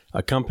Company,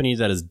 a company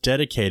that is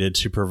dedicated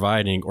to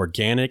providing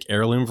organic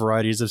heirloom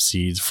varieties of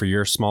seeds for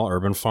your small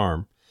urban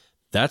farm.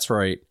 That's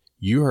right,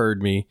 you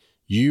heard me.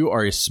 You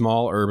are a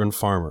small urban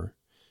farmer.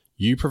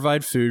 You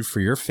provide food for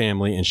your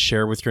family and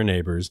share with your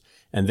neighbors,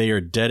 and they are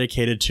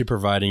dedicated to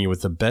providing you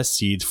with the best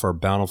seeds for a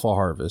bountiful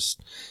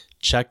harvest.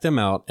 Check them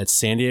out at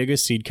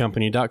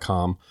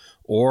SanDiegoSeedCompany.com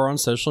or on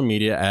social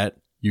media at,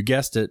 you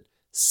guessed it,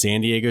 San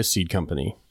Diego Seed Company.